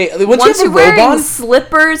 this is amazing. Once you're wearing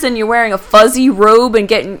slippers and you're wearing a fuzzy robe and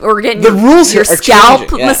getting the rules your scalp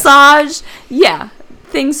changing, massage,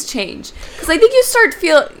 things change. Because I think you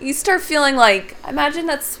start feeling like, imagine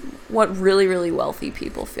that's what really really wealthy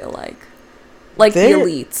people feel like like the There-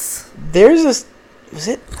 elites. There's this. Was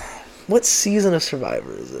it? What season of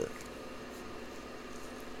Survivor is it?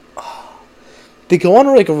 They go on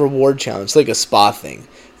like a reward challenge, like a spa thing,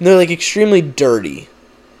 and they're like extremely dirty,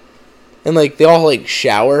 and like they all like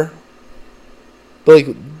shower, but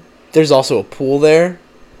like there's also a pool there,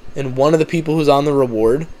 and one of the people who's on the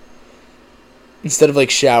reward, instead of like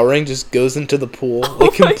showering, just goes into the pool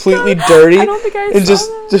like my completely God. dirty I don't think I and saw just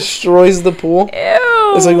that. destroys the pool.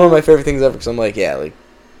 Ew. It's like one of my favorite things ever because I'm like, yeah, like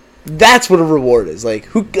that's what a reward is. Like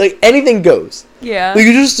who, like anything goes. Yeah. Like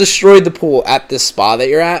you just destroyed the pool at this spa that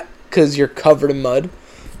you're at because you're covered in mud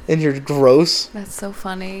and you're gross. That's so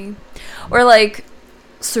funny. Or like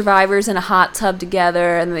survivors in a hot tub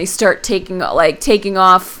together and they start taking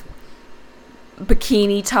off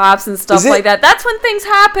bikini tops and stuff like that. That's when things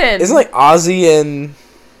happen. Isn't like Ozzy and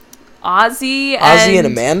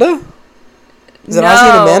Amanda? Is it Ozzy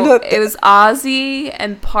and Amanda? It was Ozzy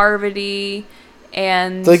and Parvati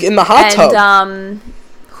and like in the hot tub.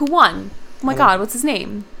 Who won? Oh my God, what's his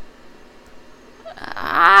name?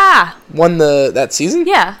 Won that season?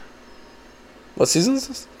 Yeah. What season is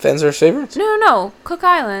this? Fans are his favorites? No, Cook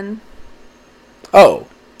Island. Oh,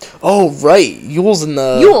 right. Yule's in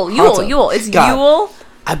the Yule. It's God. Yule,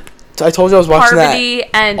 I told you I was watching Parvati,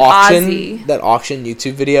 and auction, Ozzy. that auction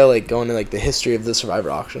YouTube video, like going to like the history of the Survivor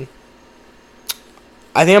auction.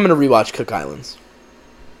 I think I'm gonna rewatch Cook Islands.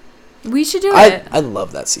 We should do it. I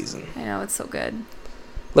love that season. I know, it's so good.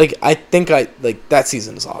 Like I think that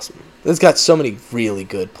season is awesome. It's got so many really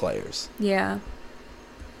good players. Yeah.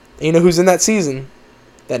 And you know who's in that season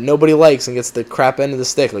that nobody likes and gets the crap end of the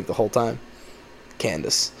stick like the whole time?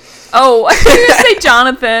 Candace. Oh, I was going to say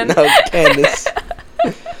Jonathan. No, Candace.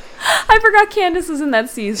 I forgot Candace was in that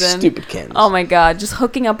season. Stupid Candace. Oh my God, just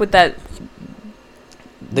hooking up with that.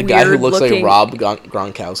 The guy who looks weird-looking- like Rob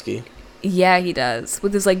Gronkowski. Yeah, he does,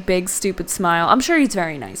 with his like big stupid smile. I'm sure he's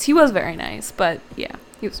very nice. He was very nice, but yeah,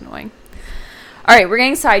 he was annoying. All right, we're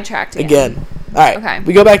getting sidetracked Again. All right. Okay.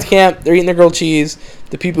 We go back to camp. They're eating their grilled cheese.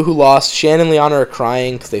 The people who lost, Shannon and Liana, are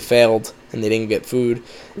crying because they failed and they didn't get food.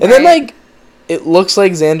 And then Right. like it looks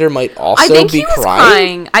like Xander might also I think be he was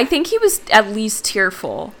crying. I think he was at least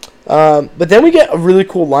tearful. But then we get a really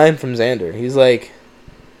cool line from Xander. He's like,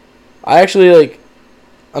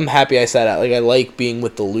 I'm happy I sat out. Like, I like being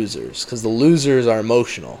with the losers because the losers are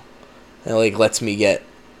emotional. And, like, lets me get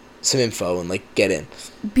some info and, like, get in.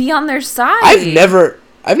 Be on their side. I've never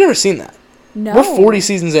seen that. No. We're 40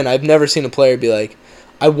 seasons in. I've never seen a player be like,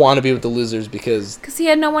 I want to be with the losers because he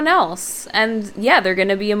had no one else. And, yeah, they're going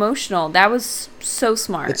to be emotional. That was so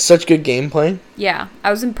smart. it's such good gameplay. Yeah,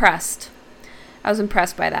 I was impressed.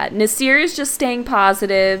 By that. Nasir is just staying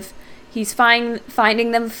positive. He's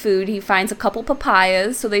finding them food. He finds a couple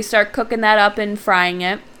papayas, so they start cooking that up and frying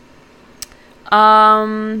it.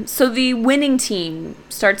 So the winning team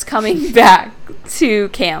starts coming back to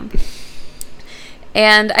camp.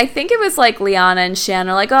 And I think it was like Liana and Shannon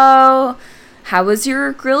are like, oh, how was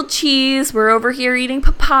your grilled cheese? We're over here eating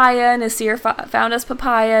papaya. Nasir found us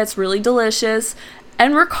papaya. It's really delicious.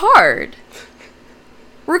 And Ricard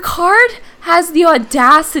has the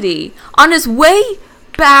audacity on his way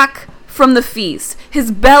back from the feast.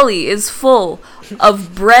 His belly is full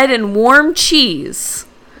of bread and warm cheese.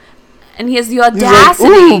 And he has the audacity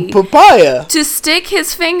He's like, ooh, papaya. to stick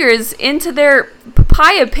his fingers into their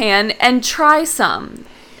papaya pan and try some.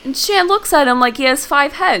 And Shan looks at him like he has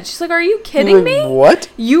 5 heads. She's like, are you kidding Like, me? what?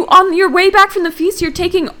 You, on your way back from the feast, you're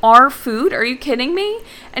taking our food? Are you kidding me?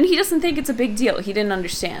 And he doesn't think it's a big deal. He didn't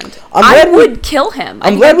understand. I would kill him.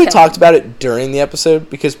 I'm glad we talked about it during the episode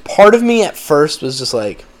because part of me at first was just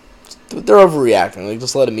like, they're overreacting. Like,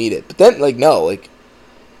 just let them eat it. But then, like, no. Like,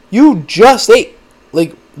 you just ate.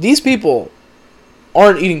 Like, these people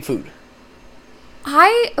aren't eating food.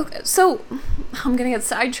 So, I'm going to get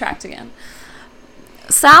sidetracked again.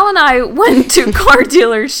 Sal and I went to a car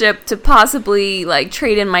dealership to possibly, like,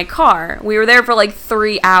 trade in my car. We were there for, like,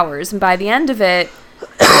 3 hours. And by the end of it,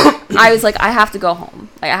 I was like, I have to go home.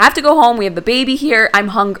 Like, I have to go home. We have the baby here. I'm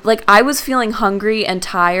hungry. Like, I was feeling hungry and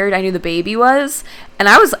tired. I knew the baby was. And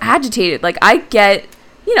I was agitated. Like, I get,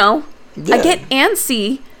 I get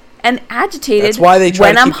antsy and agitated That's why they try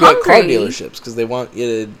when to I'm keep you at car hungry. dealerships because they want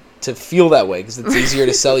you to feel that way because it's easier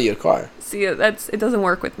to sell you a car. See, it doesn't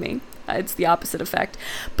work with me. It's the opposite effect.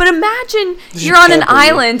 But imagine You you're on an can't believe it.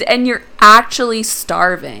 island and you're actually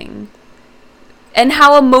starving. And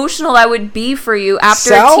how emotional that would be for you after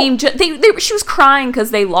Sal- a team... she was crying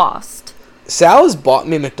because they lost. Sal has bought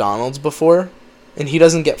me McDonald's before, and he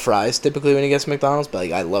doesn't get fries typically when he gets McDonald's, but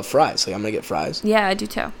like I love fries. Like I'm going to get fries. Yeah, I do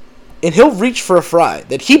too. And he'll reach for a fry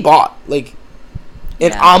that he bought. Like,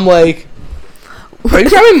 and Yeah. I'm like, Are you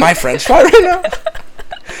grabbing my French fry right now?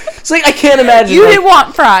 It's like I can't imagine. You like, didn't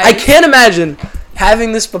want fries. I can't imagine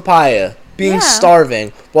having this papaya being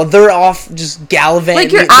starving while they're off just gallivanting.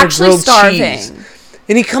 Like you're actually starving. Cheese.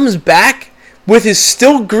 And he comes back with his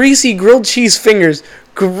still greasy grilled cheese fingers,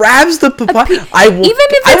 grabs the papaya. I would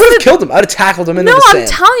have killed him. I would have tackled him into the sand. No, I'm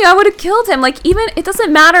telling you, I would have killed him. Like, even, it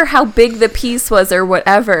doesn't matter how big the piece was or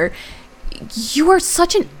whatever. You are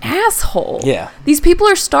such an asshole. Yeah. These people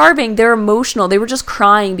are starving. They're emotional. They were just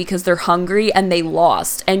crying because they're hungry and they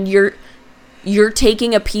lost. And you're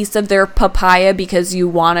taking a piece of their papaya because you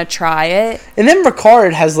want to try it. And then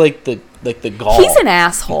Ricard has like the gall. He's an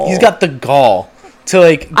asshole. He's got the gall to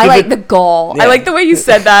like. I like the gall. Yeah. I like the way you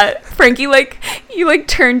said that, Frankie. Like you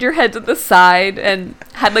turned your head to the side and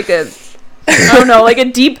had like a, I don't know, like a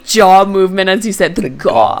deep jaw movement as you said the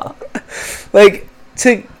gall. Like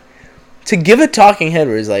to give a talking head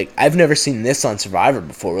where it's like, I've never seen this on Survivor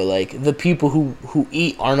before, where like the people who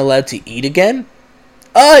eat aren't allowed to eat again.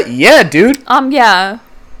 Yeah, dude. Yeah.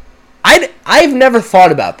 I've never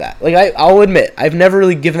thought about that. Like I'll admit, I've never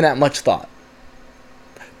really given that much thought.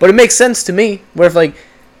 But it makes sense to me, where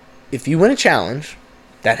if you win a challenge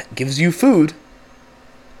that gives you food,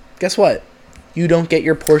 guess what? You don't get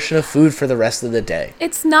your portion of food for the rest of the day.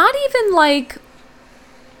 It's not even like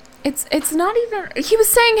it's not even, he was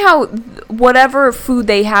saying how whatever food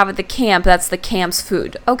they have at the camp, that's the camp's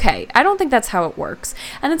food. Okay, I don't think that's how it works.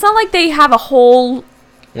 And it's not like they have a whole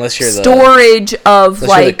storage of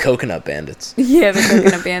unless you're the coconut bandits. Yeah, the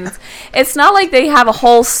coconut bandits. It's not like they have a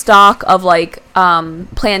whole stock of like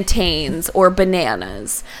plantains or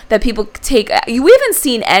bananas that people take. We haven't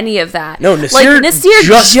seen any of that. No, Nasir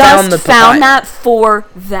just found that for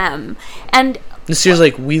them. And Nasir's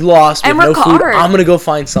like, we lost, we have no food, I'm going to go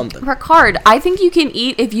find something. Ricard, I think you can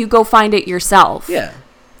eat if you go find it yourself. Yeah.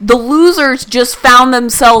 The losers just found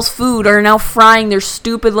themselves food, are now frying their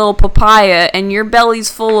stupid little papaya, and your belly's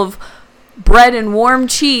full of bread and warm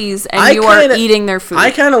cheese, and you are eating their food. I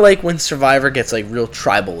kind of like when Survivor gets like real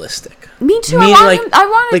tribalistic. Me too.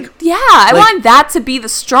 I want that to be the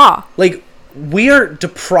straw. Like, we are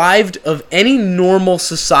deprived of any normal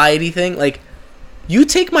society thing. Like, you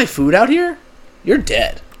take my food out here, you're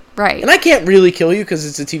dead. Right. And I can't really kill you because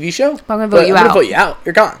it's a TV show. I'm going to vote you out. I'm going to vote you out.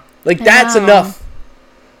 You're gone. Like, that's enough.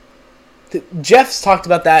 Jeff's talked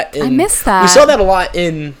about that. I missed that. We saw that a lot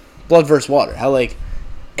in Blood vs. Water. How, like,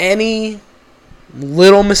 any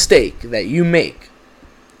little mistake that you make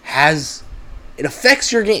it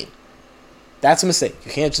affects your game. That's a mistake.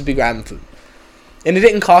 You can't just be grabbing food. And it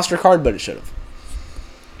didn't cost Ricard, but it should have.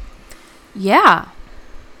 Yeah.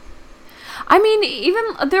 I mean, even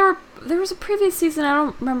there was a previous season, I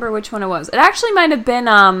don't remember which one it was. It actually might have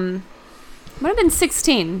been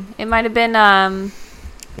 16. It might have been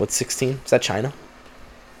What's 16? Is that China?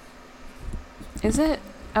 Is it?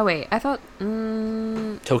 Oh wait, I thought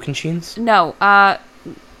Tocantins? No,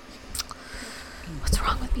 what's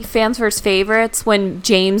wrong with me? Fans vs. favorites, when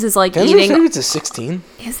James is like Fans eating. vs. favorites is 16.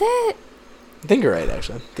 Is it? I think you're right,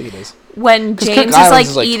 actually. I think it is. When James Cook is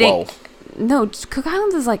Islands like eating. 12. No, Cook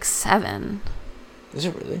Islands is like 7. Is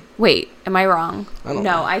it really? Wait, am I wrong? I don't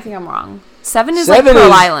know. I think I'm wrong. 7 is like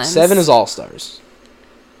Pearl Islands. 7 is All Stars.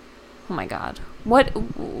 Oh my god. What?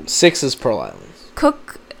 6 is Pearl Islands.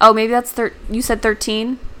 Cook. Oh, maybe that's you said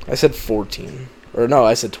 13? I said 14. Or no,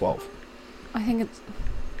 I said 12. I think it's.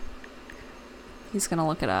 He's gonna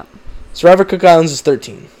look it up. Survivor Cook Islands is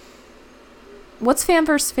 13. What's fan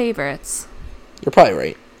vs. favorites? You're probably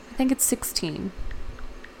right. I think it's 16.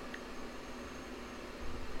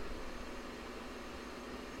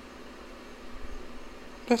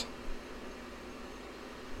 What?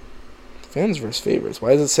 Fans vs. favorites.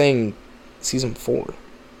 Why is it saying season 4?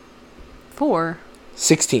 4.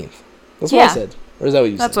 16th. That's what I said. Or is that what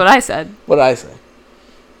you said? That's what I said. What did I say?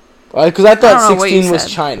 Because I thought 16 was said.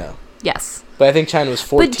 China. Yes. But I think China was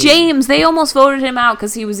 14. But James, they almost voted him out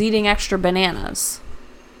because he was eating extra bananas.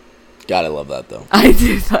 God, I love that, though. I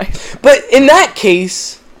did. But in that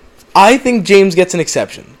case, I think James gets an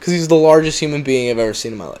exception. Because he's the largest human being I've ever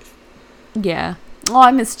seen in my life. Yeah. Oh,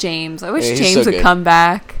 I miss James. I wish James so would good. come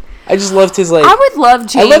back. I just loved his, like... I would love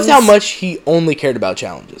James. I loved how much he only cared about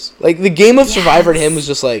challenges. Like, the game of Survivor to him was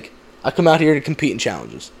just like, I come out here to compete in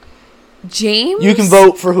challenges. James? You can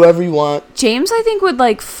vote for whoever you want. James, I think, would,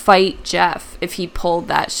 like, fight Jeff if he pulled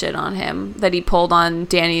that shit on him that he pulled on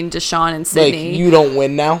Danny and Deshaun and Sydney. Like, you don't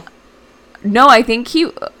win now? No, I think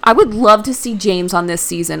I would love to see James on this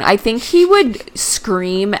season. I think he would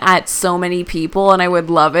scream at so many people, and I would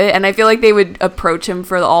love it. And I feel like they would approach him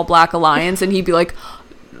for the All Black Alliance, and he'd be like,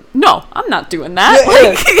 no, I'm not doing that.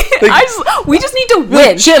 Yeah, we just need to win.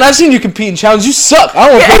 Like, Shannon, I've seen you compete in challenges. You suck. I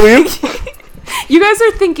don't want to play with you. You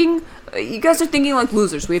guys are thinking like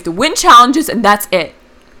losers. We have to win challenges and that's it.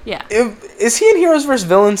 Yeah. Is he in Heroes vs.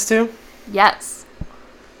 Villains too? Yes.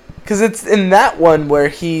 Because it's in that one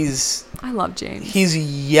where I love James. he's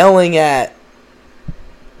yelling at,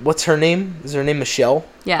 what's her name? Is her name Michelle?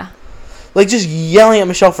 Yeah. Like, just yelling at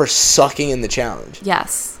Michelle for sucking in the challenge.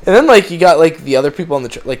 Yes. And then, like, you got, like, the other people on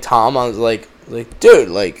the... like, Tom, I was like, dude,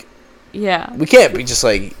 like... Yeah. We can't be just,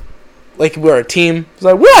 like, we're a team. He's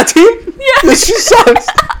like, we're not a team! Yeah. This just sucks!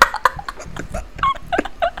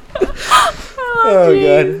 Oh,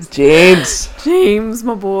 James. God. James. James,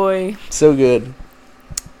 my boy. So good.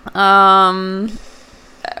 Alright,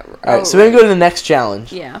 Alright, so we're going to go to the next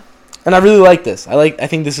challenge. Yeah. And I really like this. I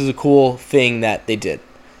think this is a cool thing that they did.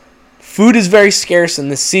 Food is very scarce in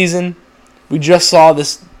this season. We just saw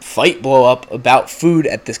this fight blow up about food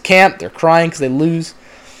at this camp. They're crying because they lose.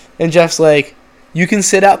 And Jeff's like, you can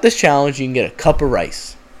sit out this challenge. You can get a cup of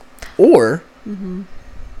rice. Or,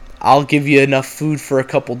 I'll give you enough food for a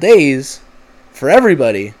couple days for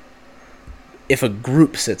everybody if a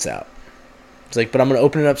group sits out. It's like, but I'm going to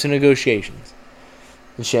open it up to negotiations.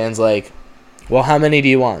 And Shan's like, well, how many do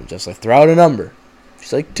you want? Jeff's like, throw out a number.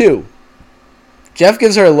 She's like, 2. Jeff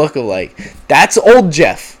gives her a look of like, that's old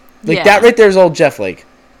Jeff. Like, Yeah. that right there is old Jeff. Like,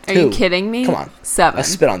 2. Are you kidding me? Come on. 7. I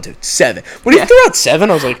spit on 2. 7. When he threw out 7,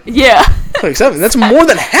 I was like, Yeah. like 7. That's more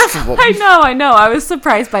than half of them. I know. I was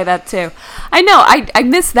surprised by that too. I know. I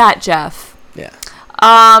missed that, Jeff. Yeah.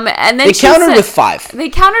 And then They she countered said- with 5. They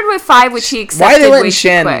countered with 5, which he accepted. Why are they way letting too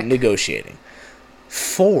Shan quick. negotiating?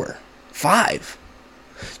 4. 5.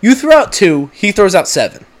 You throw out 2, he throws out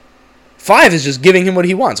 7. 5 is just giving him what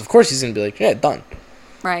he wants. Of course he's going to be like, yeah, done.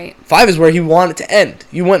 Right. 5 is where he wanted to end.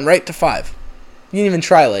 You went right to 5. You didn't even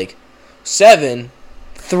try, like, 7,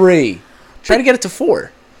 3. Try to get it to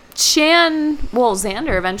 4.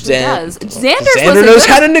 Xander eventually does. Xander knows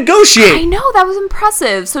how to negotiate. I know, that was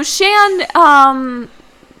impressive. So Shan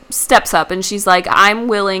steps up and she's like, I'm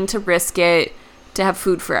willing to risk it to have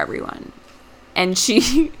food for everyone. And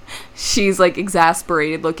she's like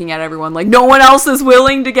exasperated looking at everyone like no one else is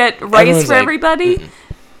willing to get rice Everyone's for like, everybody. mm-mm.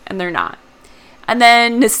 And they're not. And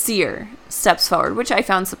then Nasir steps forward, which I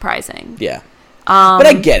found surprising. Yeah. But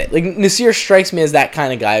I get it. Like, Nasir strikes me as that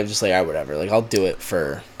kind of guy of just like, all right, whatever. Like, I'll do it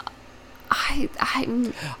for...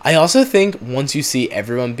 I also think once you see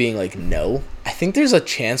everyone being like, no, I think there's a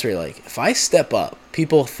chance where, like, if I step up,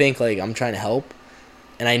 people think, like, I'm trying to help,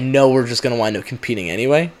 and I know we're just going to wind up competing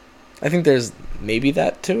anyway. I think there's maybe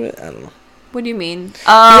that to it. I don't know. What do you mean? Like,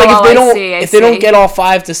 Oh, if they don't get all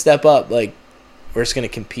 5 to step up, like, we're just going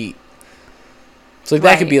to compete. So, like,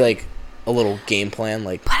 that could be, like, a little game plan,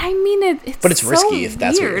 like... But I mean, it's risky so if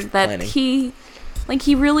that's what you're weird that planning.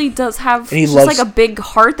 he really does have And he just loves- like a big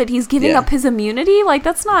heart that he's giving Yeah. up his immunity. Like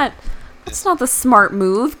that's not the smart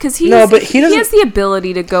move because he No, but he doesn't- has the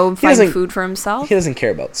ability to go and find doesn't- food for himself. He doesn't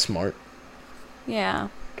care about smart. Yeah,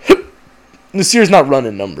 Nasir's not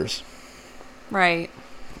running numbers. right.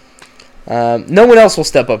 No one else will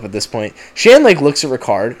step up at this point. Shan, like, looks at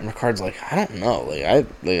Ricard, and Ricard's like, I don't know.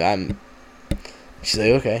 I'm... She's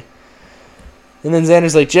like, okay. And then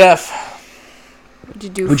Xander's like, Jeff, Would you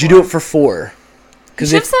do? would you do it for 4?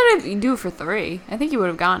 Because if said if you do it for 3, I think you would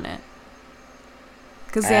have gotten it.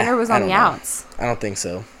 Because Xander was I on the don't know. outs. I don't think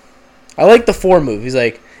so. I like the 4 move. He's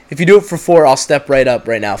like, if you do it for 4, I'll step right up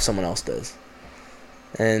right now if someone else does.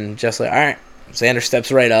 And Jeff's like, all right. Xander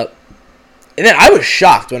steps right up. And then I was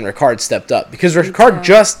shocked when Ricard stepped up. Because Ricard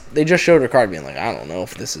they just showed Ricard being like, I don't know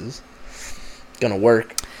if this is going to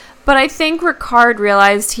work. But I think Ricard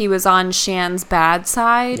realized he was on Shan's bad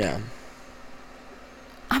side. Yeah.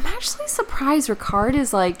 I'm actually surprised Ricard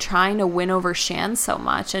is like trying to win over Shan so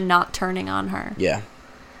much and not turning on her. Yeah.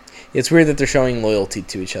 It's weird that they're showing loyalty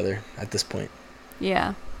to each other at this point.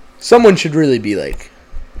 Yeah. Someone should really be like,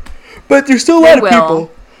 but there's still a lot of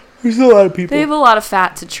people. There's still a lot of people. They have a lot of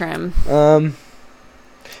fat to trim. All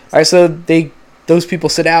right, so those people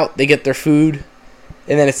sit out, they get their food,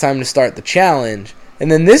 and then it's time to start the challenge. And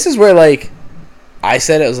then this is where, like, I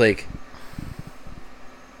said it was like,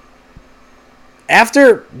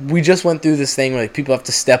 after we just went through this thing where, like, people have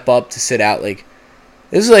to step up to sit out, like,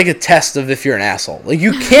 this is like a test of if you're an asshole. Like,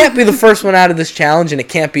 you can't be the first one out of this challenge, and it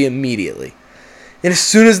can't be immediately. And as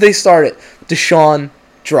soon as they start it, Deshaun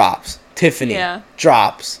drops. Tiffany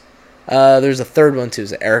drops. There's a third one, too.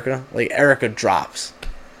 Is it Erica? Like, Erica drops.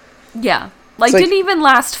 Yeah. Like, like- didn't even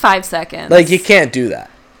last 5 seconds. Like, you can't do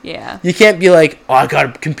that. Yeah. You can't be like, oh, I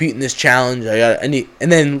gotta compete in this challenge.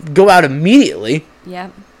 And then go out immediately. Yeah.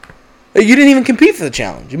 You didn't even compete for the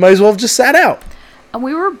challenge. You might as well have just sat out. And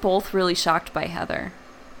we were both really shocked by Heather.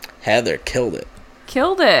 Heather killed it.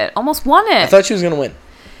 Killed it. Almost won it. I thought she was gonna win.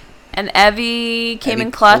 And Evie came Evie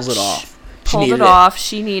in clutch. pulls it off.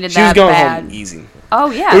 She needed She was that going bad. home easy.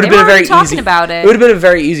 Oh yeah, It would they have were been a already very talking easy. about it. It would have been a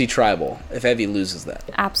very easy tribal if Evie loses that.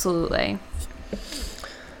 Absolutely.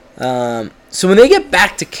 So when they get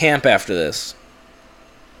back to camp after this,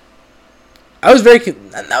 I was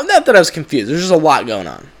not that I was confused. There's just a lot going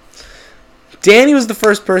on. Danny was the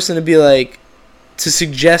first person to be like, to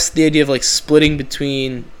suggest the idea of like splitting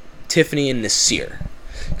between Tiffany and Nasir.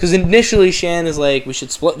 Because initially Shan is like, we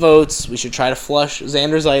should split votes, we should try to flush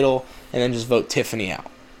Xander's idol, and then just vote Tiffany out.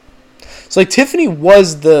 So like Tiffany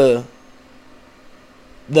was the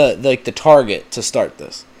target to start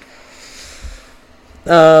this.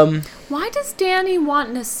 Why does Danny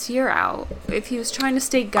want Nasir out if he was trying to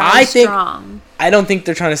stay strong? I don't think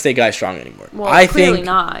they're trying to stay guy strong anymore. Well, I clearly think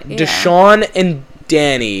not. Yeah. Deshaun and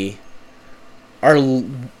Danny are.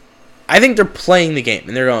 I think they're playing the game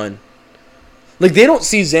and they're going. Like they don't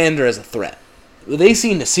see Xander as a threat. They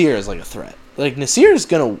see Nasir as like a threat. Like Nasir is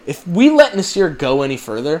gonna. If we let Nasir go any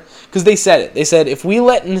further, because they said it. They said if we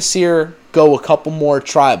let Nasir go a couple more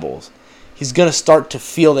tribals, he's gonna start to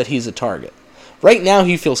feel that he's a target. Right now,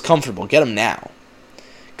 he feels comfortable. Get him now.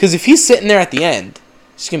 Because if he's sitting there at the end,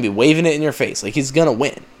 he's going to be waving it in your face. Like, he's going to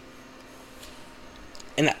win.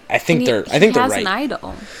 And I think they're right. He has an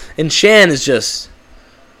idol. And Shan is just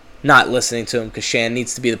not listening to him because Shan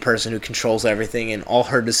needs to be the person who controls everything and all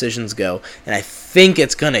her decisions go. And I think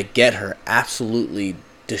it's going to get her absolutely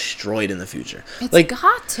destroyed in the future. It's like,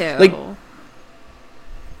 got to. Like,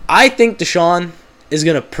 I think Deshaun is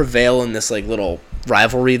going to prevail in this, like, little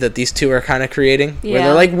rivalry that these two are kind of creating. Yeah. Where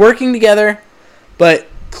they're, like, working together, but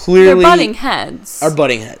clearly they're butting heads. are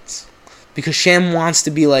butting heads. Because Shan wants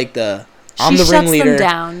to be, like, I'm she the ringleader. Shuts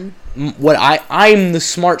them down. What I'm the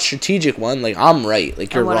smart strategic one. Like, I'm right.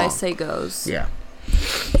 Like, you're and what wrong. I say goes. Yeah.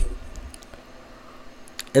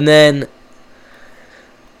 And then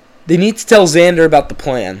they need to tell Xander about the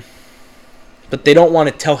plan. But they don't want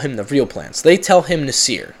to tell him the real plan. So they tell him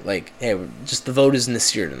Nasir. Like, hey, just the vote is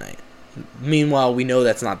Nasir tonight. Meanwhile, we know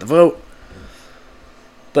that's not the vote.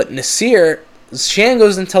 But Nasir, Shan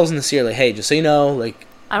goes and tells Nasir, like, hey, just so you know, like,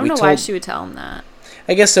 I don't know why she would tell him that.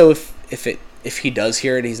 I guess so if he does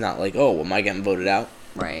hear it, he's not like, oh, well, am I getting voted out?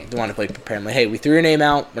 Right. They want to like prepare him, like, hey, we threw your name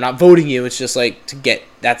out. We're not voting you. It's just like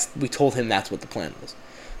we told him that's what the plan was.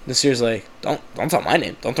 Nasir's like, don't tell my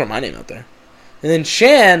name. Don't throw my name out there. And then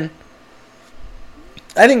Shan,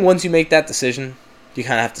 I think once you make that decision, you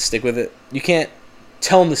kind of have to stick with it. You can't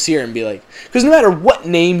tell Nasir and be like, because no matter what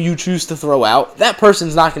name you choose to throw out, that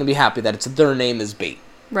person's not going to be happy that it's their name as bait.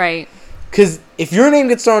 Right. Because if your name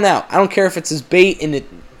gets thrown out, I don't care if it's as bait and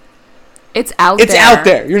it's out there. It's out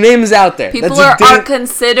there. Your name is out there. People are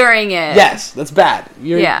considering it. Yes, that's bad.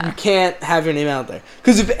 You can't have your name out there.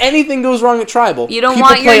 Because if anything goes wrong at Tribal, you don't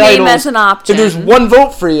want your name as an option. If there's one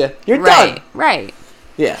vote for you, you're done. Right.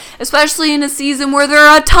 Yeah. Especially in a season where there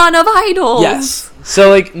are a ton of idols. Yes. So,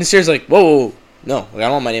 like, Nasir's like, whoa. No, like, I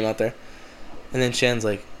don't want my name out there. And then Shan's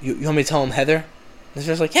like, you want me to tell him Heather?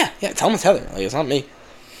 Nasir's like, yeah, tell him it's Heather. Like, it's not me.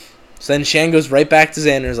 So then Shan goes right back to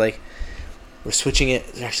Xander's like, we're switching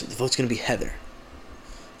it. Actually, the vote's going to be Heather.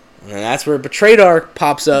 And then that's where Betrayed Arc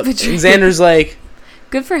pops up. And Xander's like...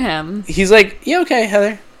 Good for him. He's like, yeah, okay,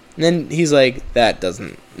 Heather. And then he's like, that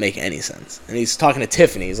doesn't make any sense. And he's talking to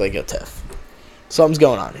Tiffany. He's like, yo, Tiff, something's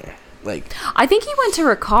going on here. Like, I think he went to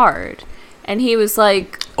Ricard. And he was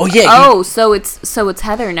like, oh, yeah. So it's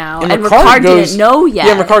Heather now. And Ricard didn't know yet.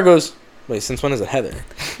 Yeah, and Ricard goes, wait, since when is it Heather?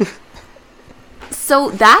 So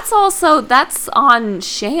that's on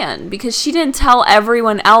Shan because she didn't tell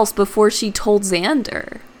everyone else before she told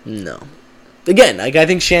Xander. No. Again, like, I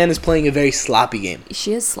think Shan is playing a very sloppy game.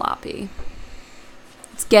 She is sloppy.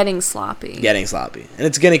 It's getting sloppy. And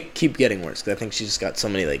it's going to keep getting worse because I think she's just got so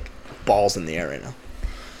many, like, balls in the air right now.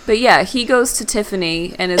 But yeah, he goes to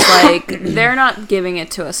Tiffany and is like, they're not giving it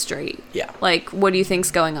to us straight. Yeah. Like, what do you think's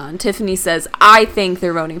going on? Tiffany says, I think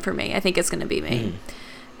they're voting for me. I think it's going to be me. Mm-hmm.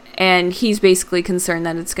 And he's basically concerned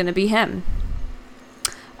that it's going to be him.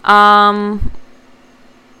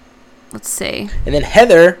 Let's see. And then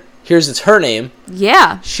Heather hears it's her name.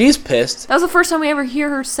 Yeah. She's pissed. That was the first time we ever hear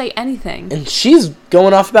her say anything. And she's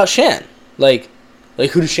going off about Shan. Like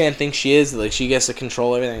who does Shan think she is? Like, she gets to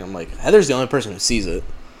control everything. I'm like, Heather's the only person who sees it.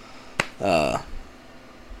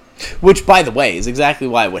 Which, by the way, is exactly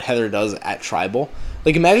what Heather does at Tribal.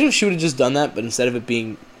 Like, imagine if she would have just done that, but instead of it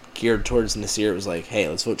being geared towards Nasir, it was like, hey,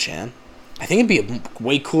 let's vote Shan. I think it'd be a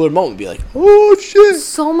way cooler moment. It'd be like, oh, shit.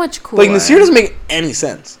 So much cooler. Like, Nasir doesn't make any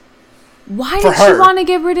sense. Why did she want to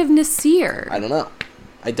get rid of Nasir? I don't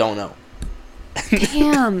know.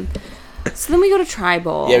 Damn. So then we go to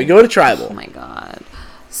Tribal. Yeah, we go to Tribal. Oh, my God.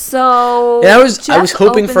 So And I was Jeff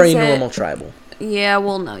hoping for a opens it- normal tribal. Yeah,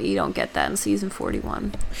 well, no, you don't get that in season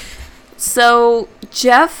 41. So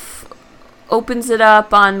Jeff opens it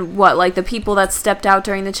up on what, like the people that stepped out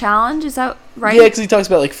during the challenge? Is that right? Yeah, because he talks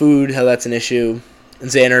about like food, how that's an issue. And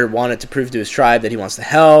Xander wanted to prove to his tribe that he wants to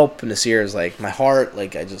help. And Nasir is like, my heart,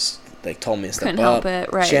 like I just like told me to step Couldn't up. help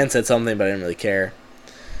it, right. Shan said something, but I didn't really care.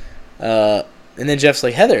 And then Jeff's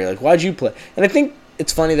like, Heather, like why'd you play? And I think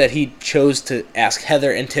it's funny that he chose to ask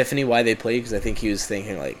Heather and Tiffany why they played, because I think he was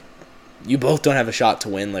thinking like, you both don't have a shot to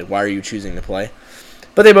win. Like, why are you choosing to play?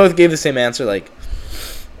 But they both gave the same answer. Like,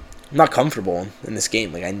 I'm not comfortable in this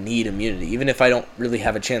game. Like, I need immunity. Even if I don't really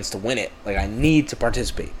have a chance to win it, like, I need to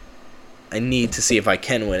participate. I need to see if I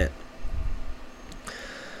can win it.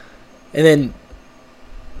 And then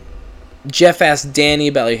Jeff asked Danny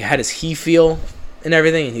about, like, how does he feel and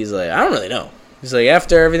everything. And he's like, I don't really know. He's like,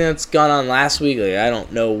 after everything that's gone on last week, like, I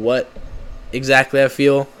don't know what exactly I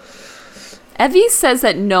feel. Evie says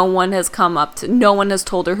that no one has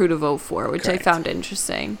told her who to vote for, which Correct. I found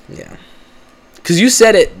interesting. Yeah. Because you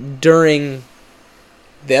said it during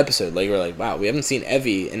the episode. Like, you were like, wow, we haven't seen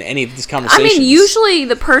Evie in any of these I conversations. mean, usually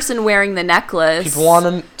the person wearing the necklace, people want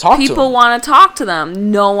to talk to people him. want to talk to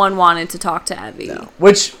them. No one wanted to talk to Evie. No.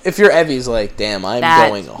 Which, if you're Evie's like, damn, I'm That-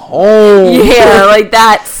 going home. Yeah, like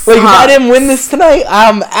that sucks. Like, if I didn't win this tonight,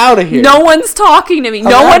 I'm out of here. No one's talking to me. I'm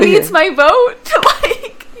No one outta needs here. my vote.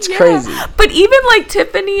 Like, It's crazy. But even like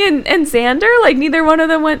Tiffany and Xander, like neither one of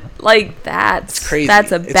them went. Like that's crazy.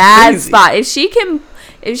 That's a It's bad crazy. spot.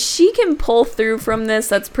 If she can pull through from this,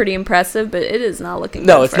 that's pretty impressive. But it is not looking.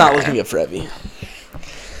 No, good it's for not her. looking good for Evie.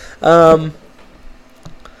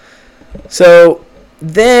 So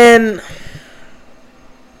then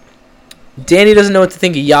Danny doesn't know what to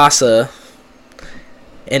think of Yasa,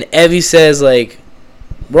 and Evie says, like,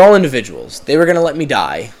 we're all individuals. They were going to let me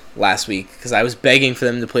die last week because I was begging for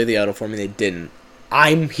them to play the idol for me. They didn't.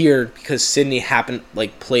 I'm here because Sydney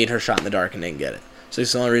played her shot in the dark and didn't get it. So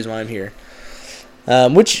it's the only reason why I'm here.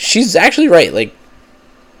 Which she's actually right. Like,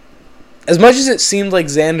 as much as it seemed like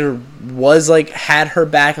Xander was, like, had her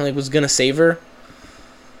back and, like, was going to save her,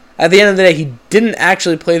 at the end of the day, he didn't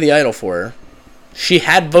actually play the idol for her. She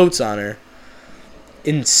had votes on her.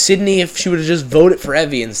 In Sydney, if she would have just voted for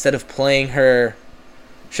Evie instead of playing her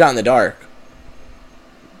shot in the dark,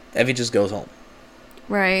 Evie just goes home.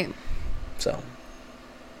 Right. So.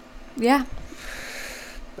 Yeah.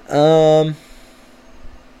 And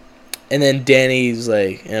then Danny's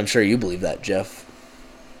like, and I'm sure you believe that, Jeff.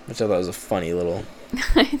 Which I thought was a funny little.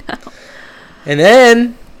 I know. And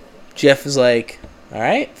then Jeff is like, all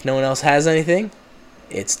right, if no one else has anything,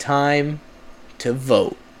 it's time to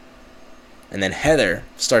vote. And then Heather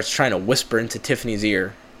starts trying to whisper into Tiffany's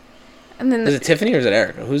ear. And then Is it Tiffany or is it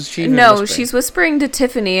Erica? Who's she even no, whispering? she's whispering to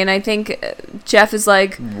Tiffany, and I think Jeff is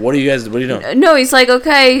like, What are you doing? no, he's like,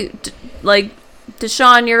 okay,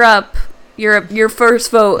 Deshaun, you're up. You're up, your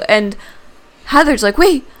first vote. And Heather's like,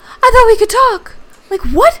 wait, I thought we could talk. Like,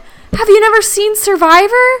 what? Have you never seen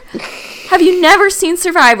Survivor? Have you never seen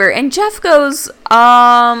Survivor? And Jeff goes,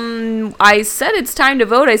 I said it's time to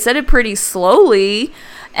vote. I said it pretty slowly.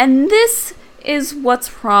 And this is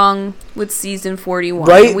what's wrong with season 41.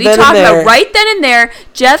 Right we then and talked there. about right then and there.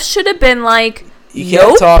 Jeff should have been like, You can't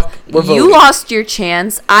nope, talk. We're voting. you lost your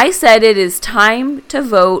chance. I said it is time to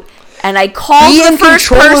vote. And I called Be the in first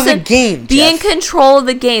control person. of the game, Be in Jeff. control of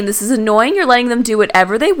the game. This is annoying. You're letting them do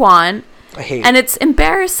whatever they want. I hate And it. it's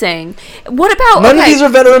embarrassing. What about None of okay, these are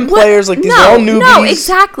veteran what- players. Like, these no, are all newbies. No,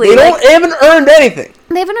 exactly. They haven't earned anything.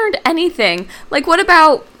 They haven't earned anything. Like, what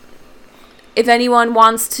about if anyone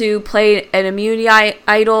wants to play an immunity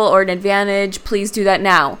idol or an advantage, please do that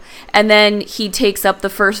now. And then he takes up the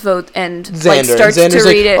first vote and like starts Xander's to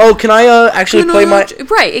read like, it. oh, can I actually play my...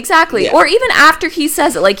 Right, exactly. Yeah. Or even after he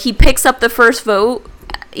says it, like he picks up the first vote,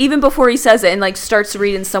 even before he says it, and like starts to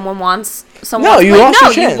read, and someone wants No, you lost your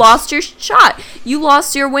you chance. lost your shot. You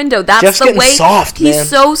lost your window. That's Jeff's the getting way. soft, he's man.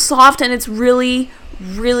 so soft, and it's really,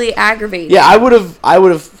 really aggravating. Yeah, I would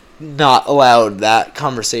have not allowed that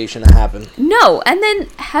conversation to happen. No, and then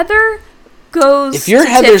Heather goes. If you're to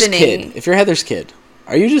Heather's Tiffany. kid,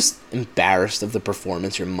 are you just embarrassed of the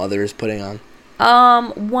performance your mother is putting on?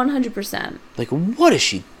 100%. Like, what is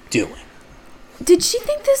she doing? Did she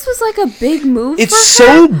think this was like a big move? It's for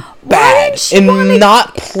her? so Why bad did she and wanna-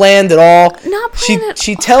 not planned at all. Not planned at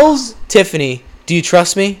She all. tells Tiffany, "Do you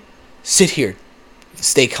trust me? Sit here,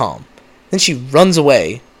 stay calm." Then she runs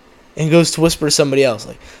away and goes to whisper to somebody else,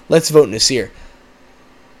 like, "Let's vote Nasir."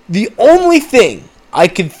 The only thing I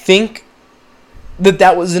could think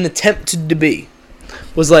that was an attempt to be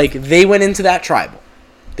was like they went into that tribal.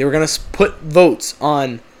 They were gonna put votes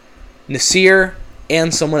on Nasir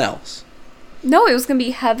and someone else. No, it was going to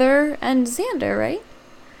be Heather and Xander, right?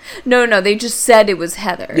 No, they just said it was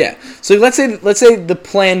Heather. Yeah. So let's say the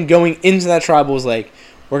plan going into that tribal was like,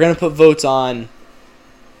 we're going to put votes on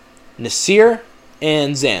Nasir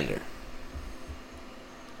and Xander.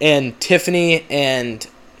 And Tiffany and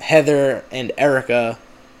Heather and Erica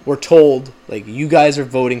were told, like, you guys are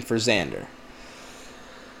voting for Xander.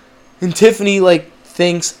 And Tiffany, like,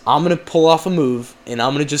 thinks, I'm going to pull off a move, and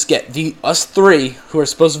I'm going to just get us three who are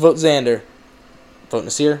supposed to vote Xander. Vote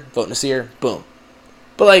Nasir, boom.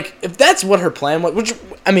 But, like, if that's what her plan was, which,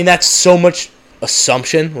 I mean, that's so much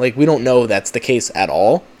assumption. Like, we don't know that's the case at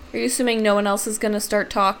all. Are you assuming no one else is going to start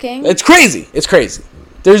talking? It's crazy.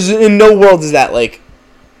 There's, in no world is that, like,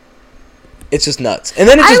 it's just nuts. And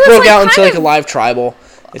then it just broke out into, like, a live tribal,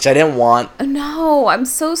 which I didn't want. No, I'm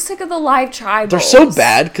so sick of the live tribals. They're so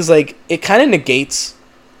bad, because, like, it kind of negates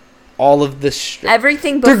all of this.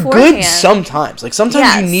 Everything They're beforehand. good sometimes. Like, sometimes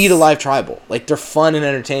Yes. you need a live tribal. Like, they're fun and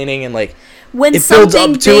entertaining, and, like, when it builds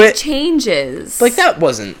something up to big it. changes. Like, that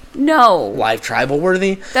wasn't No. live tribal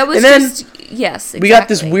worthy. That was and then just, yes, exactly. we got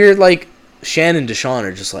this weird, like, Shan and Deshaun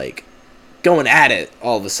are just, like, going at it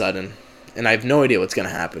all of a sudden. And I have no idea what's going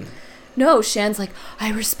to happen. No, Shan's like,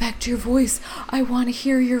 I respect your voice. I want to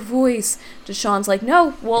hear your voice. Deshaun's like,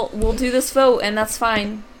 no, we'll do this vote, and that's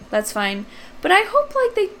fine. That's fine. But I hope,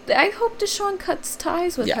 I hope Deshaun cuts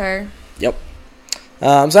ties with her. Yep. So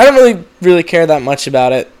I don't really care that much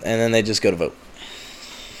about it, and then they just go to vote.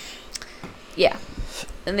 Yeah.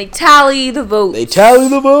 And they tally the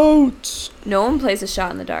votes. No one plays a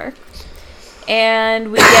shot in the dark.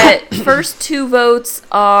 And we get first two votes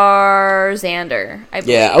are Xander, I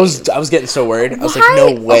believe. Yeah, I was getting so worried. I was like,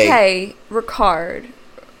 no way. Okay, Ricard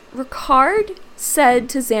said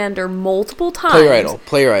to Xander multiple times.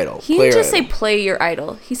 Play your idol. He didn't just say play your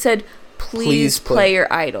idol. He said, please play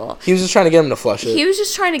your idol. He was just trying to get him to flush it. He was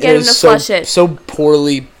just trying to get him to flush it. So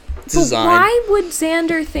poorly designed. But why would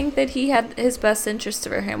Xander think that he had his best interest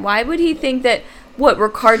for him? Why would he think that,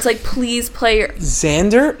 Ricard's like, please play your...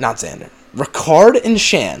 Ricard and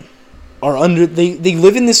Shan are they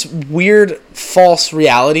live in this weird false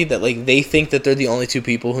reality that, like, they think that they're the only two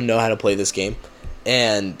people who know how to play this game,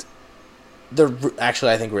 and they're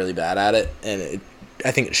actually, I think, really bad at it, and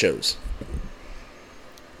I think it shows.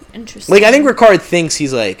 Interesting. Like, I think Ricard thinks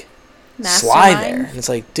he's, like, sly Mastermind. there, and it's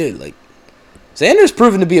like, dude, like, Xander's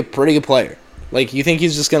proven to be a pretty good player. Like, you think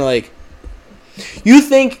he's just gonna, like, you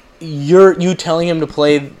think you telling him to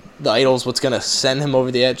play the idols what's gonna send him over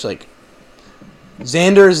the edge? Like,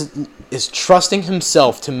 Xander is trusting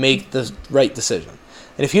himself to make the right decision.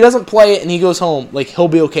 And if he doesn't play it and he goes home, like, he'll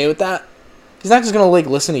be okay with that. He's not just going to, like,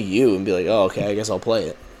 listen to you and be like, oh, okay, I guess I'll play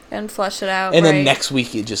it. And flush it out, And then next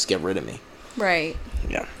week you just get rid of me. Right.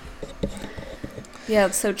 Yeah. Yeah,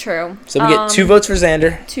 that's so true. So we get 2 votes for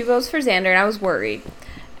Xander. 2 votes for Xander, and I was worried.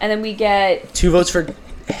 And then we get... 2 votes for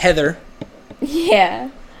Heather.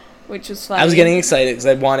 Yeah. Which was funny. I was getting excited because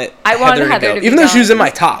I wanted Heather Heather to to go. be Even though she was gone. in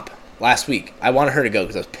my top last week, I wanted her to go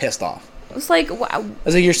because I was pissed off. It was like, wow. I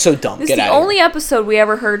was like, you're so dumb. This Get is the out of here. only episode we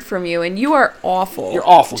ever heard from you, and you are awful. You're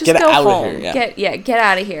awful. Just Get go out home. of here. Yeah. Get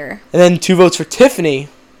out of here. And then 2 votes for Tiffany.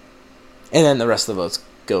 And then the rest of the votes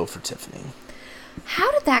go for Tiffany. How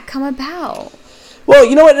did that come about? Well,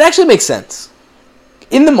 you know what? It actually makes sense.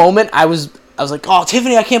 In the moment, I was like, oh,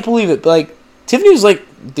 Tiffany, I can't believe it. But, like, Tiffany was, like,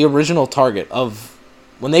 the original target of...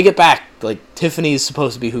 When they get back, like, Tiffany's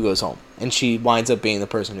supposed to be who goes home. And she winds up being the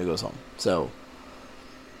person who goes home. So,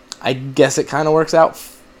 I guess it kind of works out.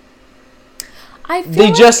 I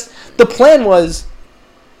feel The plan was,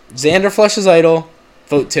 Xander flushes idol,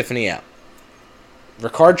 vote Tiffany out.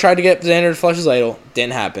 Ricard tried to get Xander to flush his idol.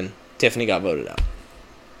 Didn't happen. Tiffany got voted out.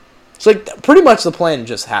 So, like, pretty much the plan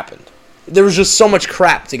just happened. There was just so much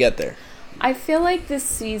crap to get there. I feel like this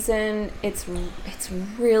season, it's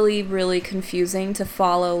really, really confusing to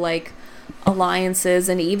follow, like, alliances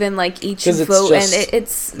and even, like, each vote. And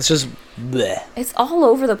it's just bleh. It's all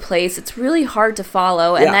over the place. It's really hard to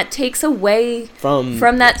follow. And that takes away from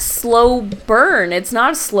that slow burn. It's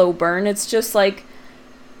not a slow burn. It's just, like,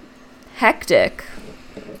 hectic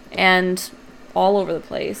and all over the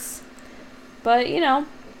place. But, you know,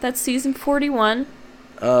 that's season 41.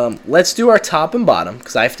 Let's do our top and bottom,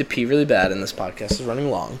 because I have to pee really bad and this podcast is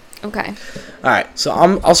running long. Okay. All right, so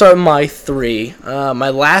I'll start with my 3. My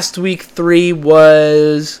last week 3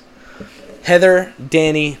 was Heather,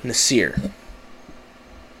 Danny, Nasir.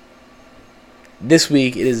 This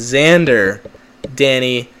week it is Xander,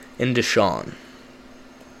 Danny, and Deshaun.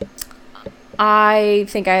 I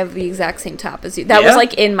think I have the exact same top as you. That was,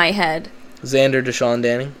 like, in my head. Xander, Deshaun,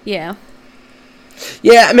 Danny? Yeah.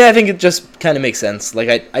 Yeah, I mean, I think it just kind of makes sense.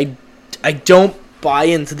 Like, I don't buy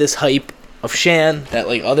into this hype of Shan that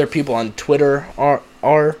like other people on Twitter are.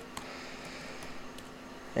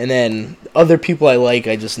 And then other people I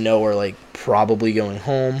just know are like probably going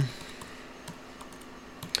home.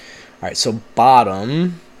 Alright, so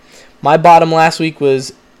bottom. My bottom last week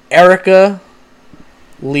was Erica,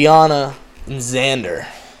 Liana, and Xander.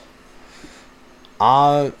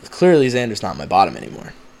 Clearly Xander's not my bottom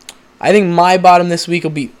anymore. I think my bottom this week will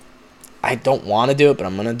be, I don't want to do it, but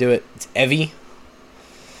I'm going to do it. It's Evie.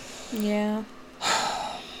 Yeah.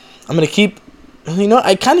 I'm going to keep,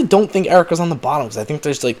 I kind of don't think Erica's on the bottom because I think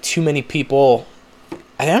there's like too many people.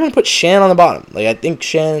 I think I'm going to put Shan on the bottom. Like, I think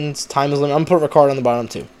Shan's time is limited. I'm going to put Ricard on the bottom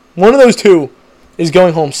too. One of those two is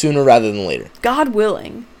going home sooner rather than later. God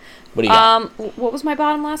willing. What do you got? What was my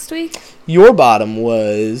bottom last week? Your bottom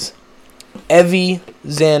was Evie,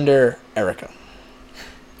 Xander, Erica.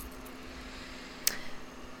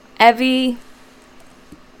 Evie,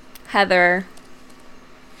 Heather.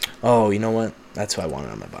 Oh, you know what? That's who I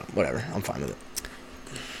wanted on my bottom. Whatever. I'm fine with it.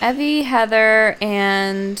 Evie, Heather,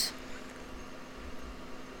 and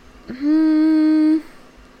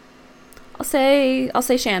I'll say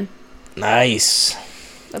Shan. Nice.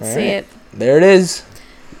 Let's All see right. it. There it is.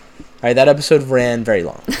 All right, that episode ran very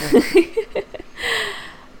long.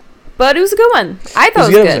 But it was a good one. I thought it was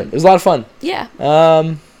good. good. It was a lot of fun. Yeah.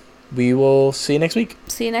 We will see you next week.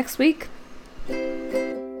 See you next week. Tally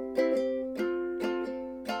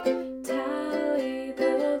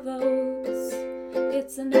the votes.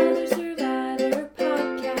 It's another